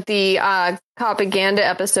replug the propaganda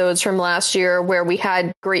episodes from last year where we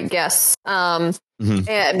had great guests. And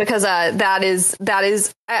because that is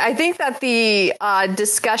I think that the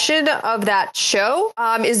discussion of that show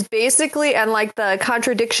is basically, and like the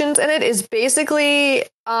contradictions in it is basically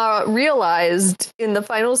realized in the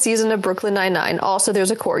final season of Brooklyn Nine-Nine. Also,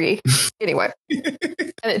 there's a corgi. Anyway, and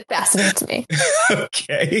it fascinates me.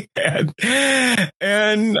 Okay, and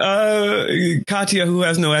Katya, who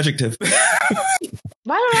has no adjective.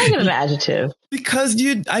 Why don't I get an adjective? Because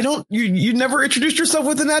you never introduced yourself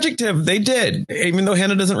with an adjective. They did, even though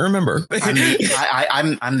Hannah doesn't remember.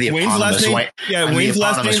 I'm the Wayne's last name. Yeah, Wayne's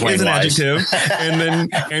last name is an adjective.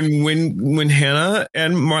 And when Hannah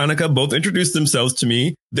and Monica both introduced themselves to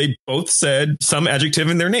me, they both said some adjective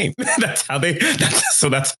in their name. That's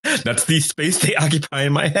the space they occupy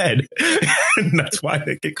in my head. And that's why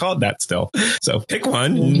they get called that still. So pick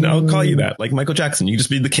one and I'll call you that. Like Michael Jackson. You can just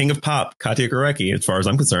be the king of pop, Katya Gorecki, as far as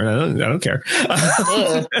I'm concerned. I don't care.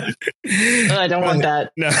 I don't want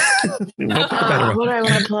that. No. What do I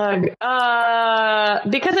want to plug?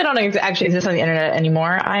 Because I don't actually exist on the internet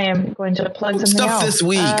anymore, I am going to plug something stuff else. This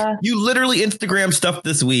week. You literally Instagram stuff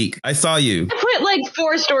this week. I saw you. I put like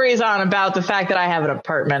 4 stories on about the fact that I have an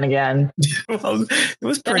apartment again. Well, it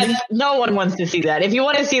was pretty. No one wants to see that. If you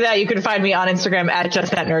want to see that, you can find me on Instagram at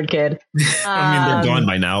justthatnerdkid. They're gone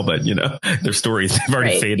by now, but their stories have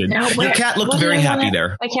already faded. No, your cat looked very happy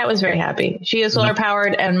there. My cat was very happy. She is solar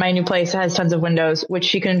powered, and my new place has tons of windows, which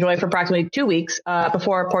she can enjoy for approximately 2 weeks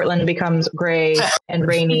before Portland becomes gray and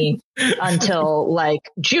rainy until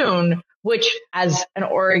like June. Which, as an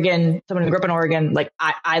someone who grew up in Oregon, like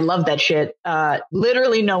I love that shit.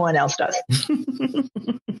 Literally no one else does.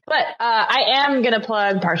 But I am going to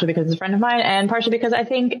plug, partially because it's a friend of mine and partially because I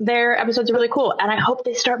think their episodes are really cool. And I hope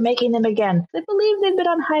they start making them again. I believe they've been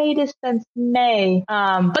on hiatus since May.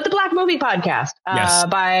 But the Black Movie Podcast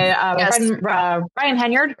by my friend Ryan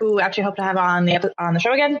Henyard, who actually hope to have on the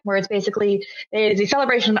show again, where it's a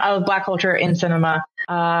celebration of Black culture in cinema,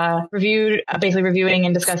 basically reviewing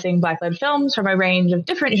and discussing Black-led films from a range of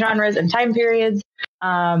different genres and time periods.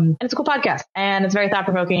 And it's a cool podcast, and it's very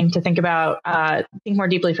thought-provoking to think more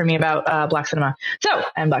deeply for me about Black cinema.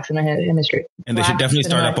 And Black cinema history. And they should definitely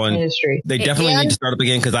start up on history. They definitely need to start up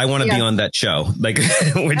again because I want to be on that show. Like,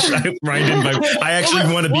 which Ryan didn't. I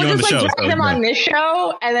actually want to be on the show. We'll him on this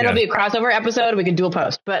show, and then it'll be a crossover episode. We can dual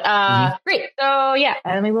post. But great. So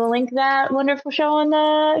and we will link that wonderful show in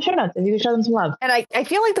the show notes if you can show them some love. And I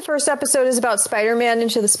feel like the first episode is about Spider-Man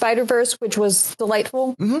Into the Spider-Verse, which was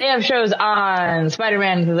delightful. They have shows on Spider-Man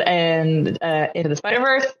and Into the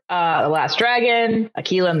Spider-Verse, The Last Dragon,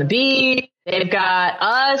 Akilah and the Bee. They've got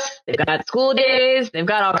Us. They've got School Days. They've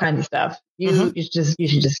got all kinds of stuff. You should do it.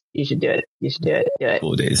 You should do it. Do it.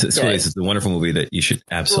 School Days. School Days is a wonderful movie that you should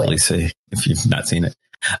absolutely see if you've not seen it.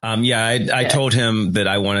 I told him that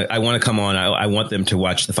I want to come on. I want them to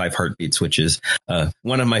watch The Five Heartbeats, which is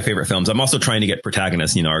one of my favorite films. I'm also trying to get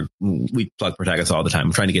Protagonists. We plug Protagonists all the time.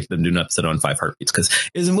 I'm trying to get them to do an episode on Five Heartbeats because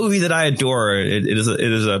it's a movie that I adore. We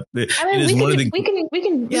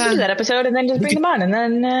can do that episode and then just bring them on, and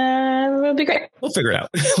then it'll be great. We'll figure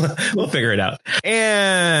it out.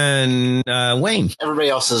 And Wayne, everybody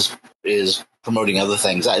else is promoting other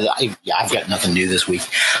things. I've got nothing new this week.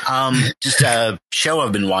 Just a show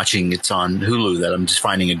I've been watching. It's on Hulu that I'm just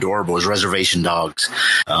finding adorable is Reservation Dogs.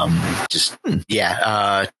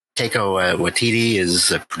 Taika Waititi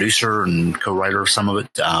is a producer and co-writer of some of it.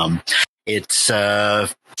 It's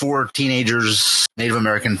 4 teenagers, Native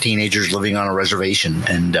American teenagers living on a reservation,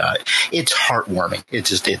 and it's heartwarming.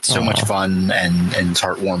 It's so much fun and it's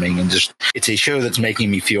heartwarming, and just it's a show that's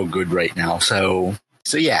making me feel good right now. So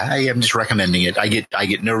yeah, I am just recommending it. I get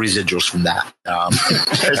no residuals from that. I mean,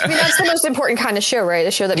 that's the most important kind of show, right?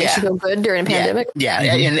 A show that makes you feel good during a pandemic. Yeah,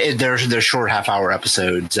 and they're short half-hour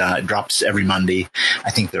episodes. It drops every Monday. I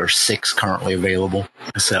think there are 6 currently available.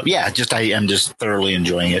 So yeah, I am just thoroughly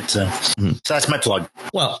enjoying it. So that's my plug.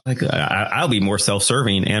 Well, I'll be more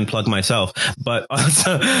self-serving and plug myself, but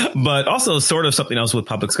also sort of something else with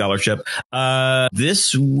public scholarship.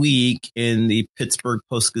 This week in the Pittsburgh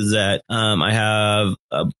Post-Gazette, I have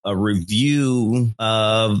a review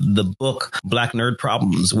of the book Black Nerd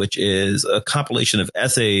Problems, which is a compilation of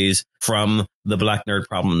essays from the Black Nerd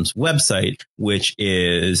Problems website, which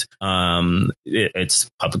is it's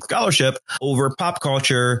public scholarship over pop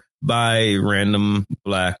culture by random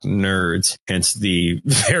Black nerds, hence the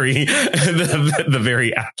very the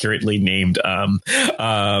very accurately named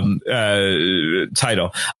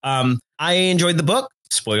title. I enjoyed the book.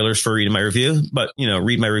 Spoilers for reading my review, but,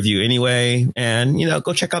 read my review anyway, and,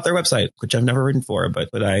 go check out their website, which I've never written for, but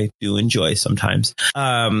I do enjoy sometimes.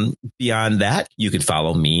 Beyond that, you can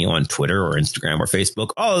follow me on Twitter or Instagram or Facebook,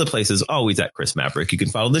 all of the places, always at Chris Maverick. You can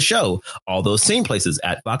follow the show, all those same places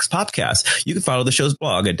at Vox Popcast. You can follow the show's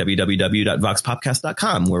blog at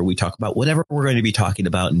www.voxpopcast.com, where we talk about whatever we're going to be talking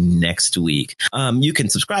about next week. You can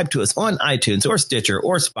subscribe to us on iTunes or Stitcher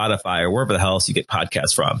or Spotify or wherever the hell else you get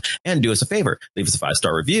podcasts from. And do us a favor, leave us a 5-star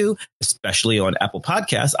review, especially on Apple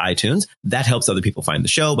Podcasts, iTunes. That helps other people find the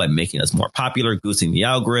show by making us more popular, boosting the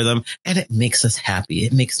algorithm, and it makes us happy.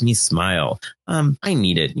 It makes me smile. I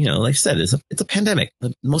need it. Like I said, it's a pandemic.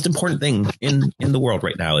 The most important thing in the world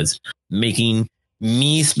right now is making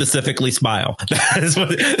me specifically smile. That's what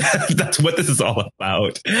this is all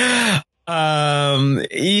about.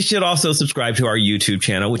 You should also subscribe to our YouTube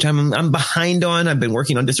channel, which I'm behind on. I've been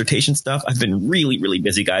working on dissertation stuff. I've been really, really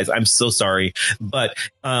busy, guys. I'm so sorry. But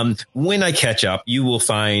when I catch up, you will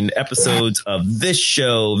find episodes of this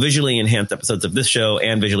show, visually enhanced episodes of this show,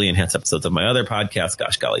 and visually enhanced episodes of my other podcast,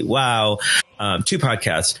 Gosh Golly Wow. 2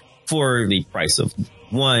 podcasts for the price of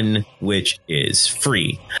 1, which is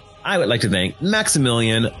free. I would like to thank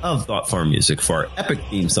Maximilian of Thoughtform Music for our epic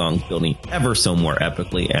theme song, building ever so more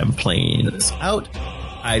epically and playing this out.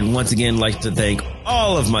 I'd once again like to thank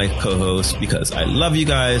all of my co-hosts because I love you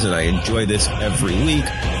guys and I enjoy this every week.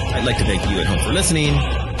 I'd like to thank you at home for listening,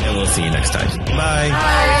 and we'll see you next time. Bye.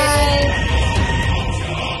 Bye.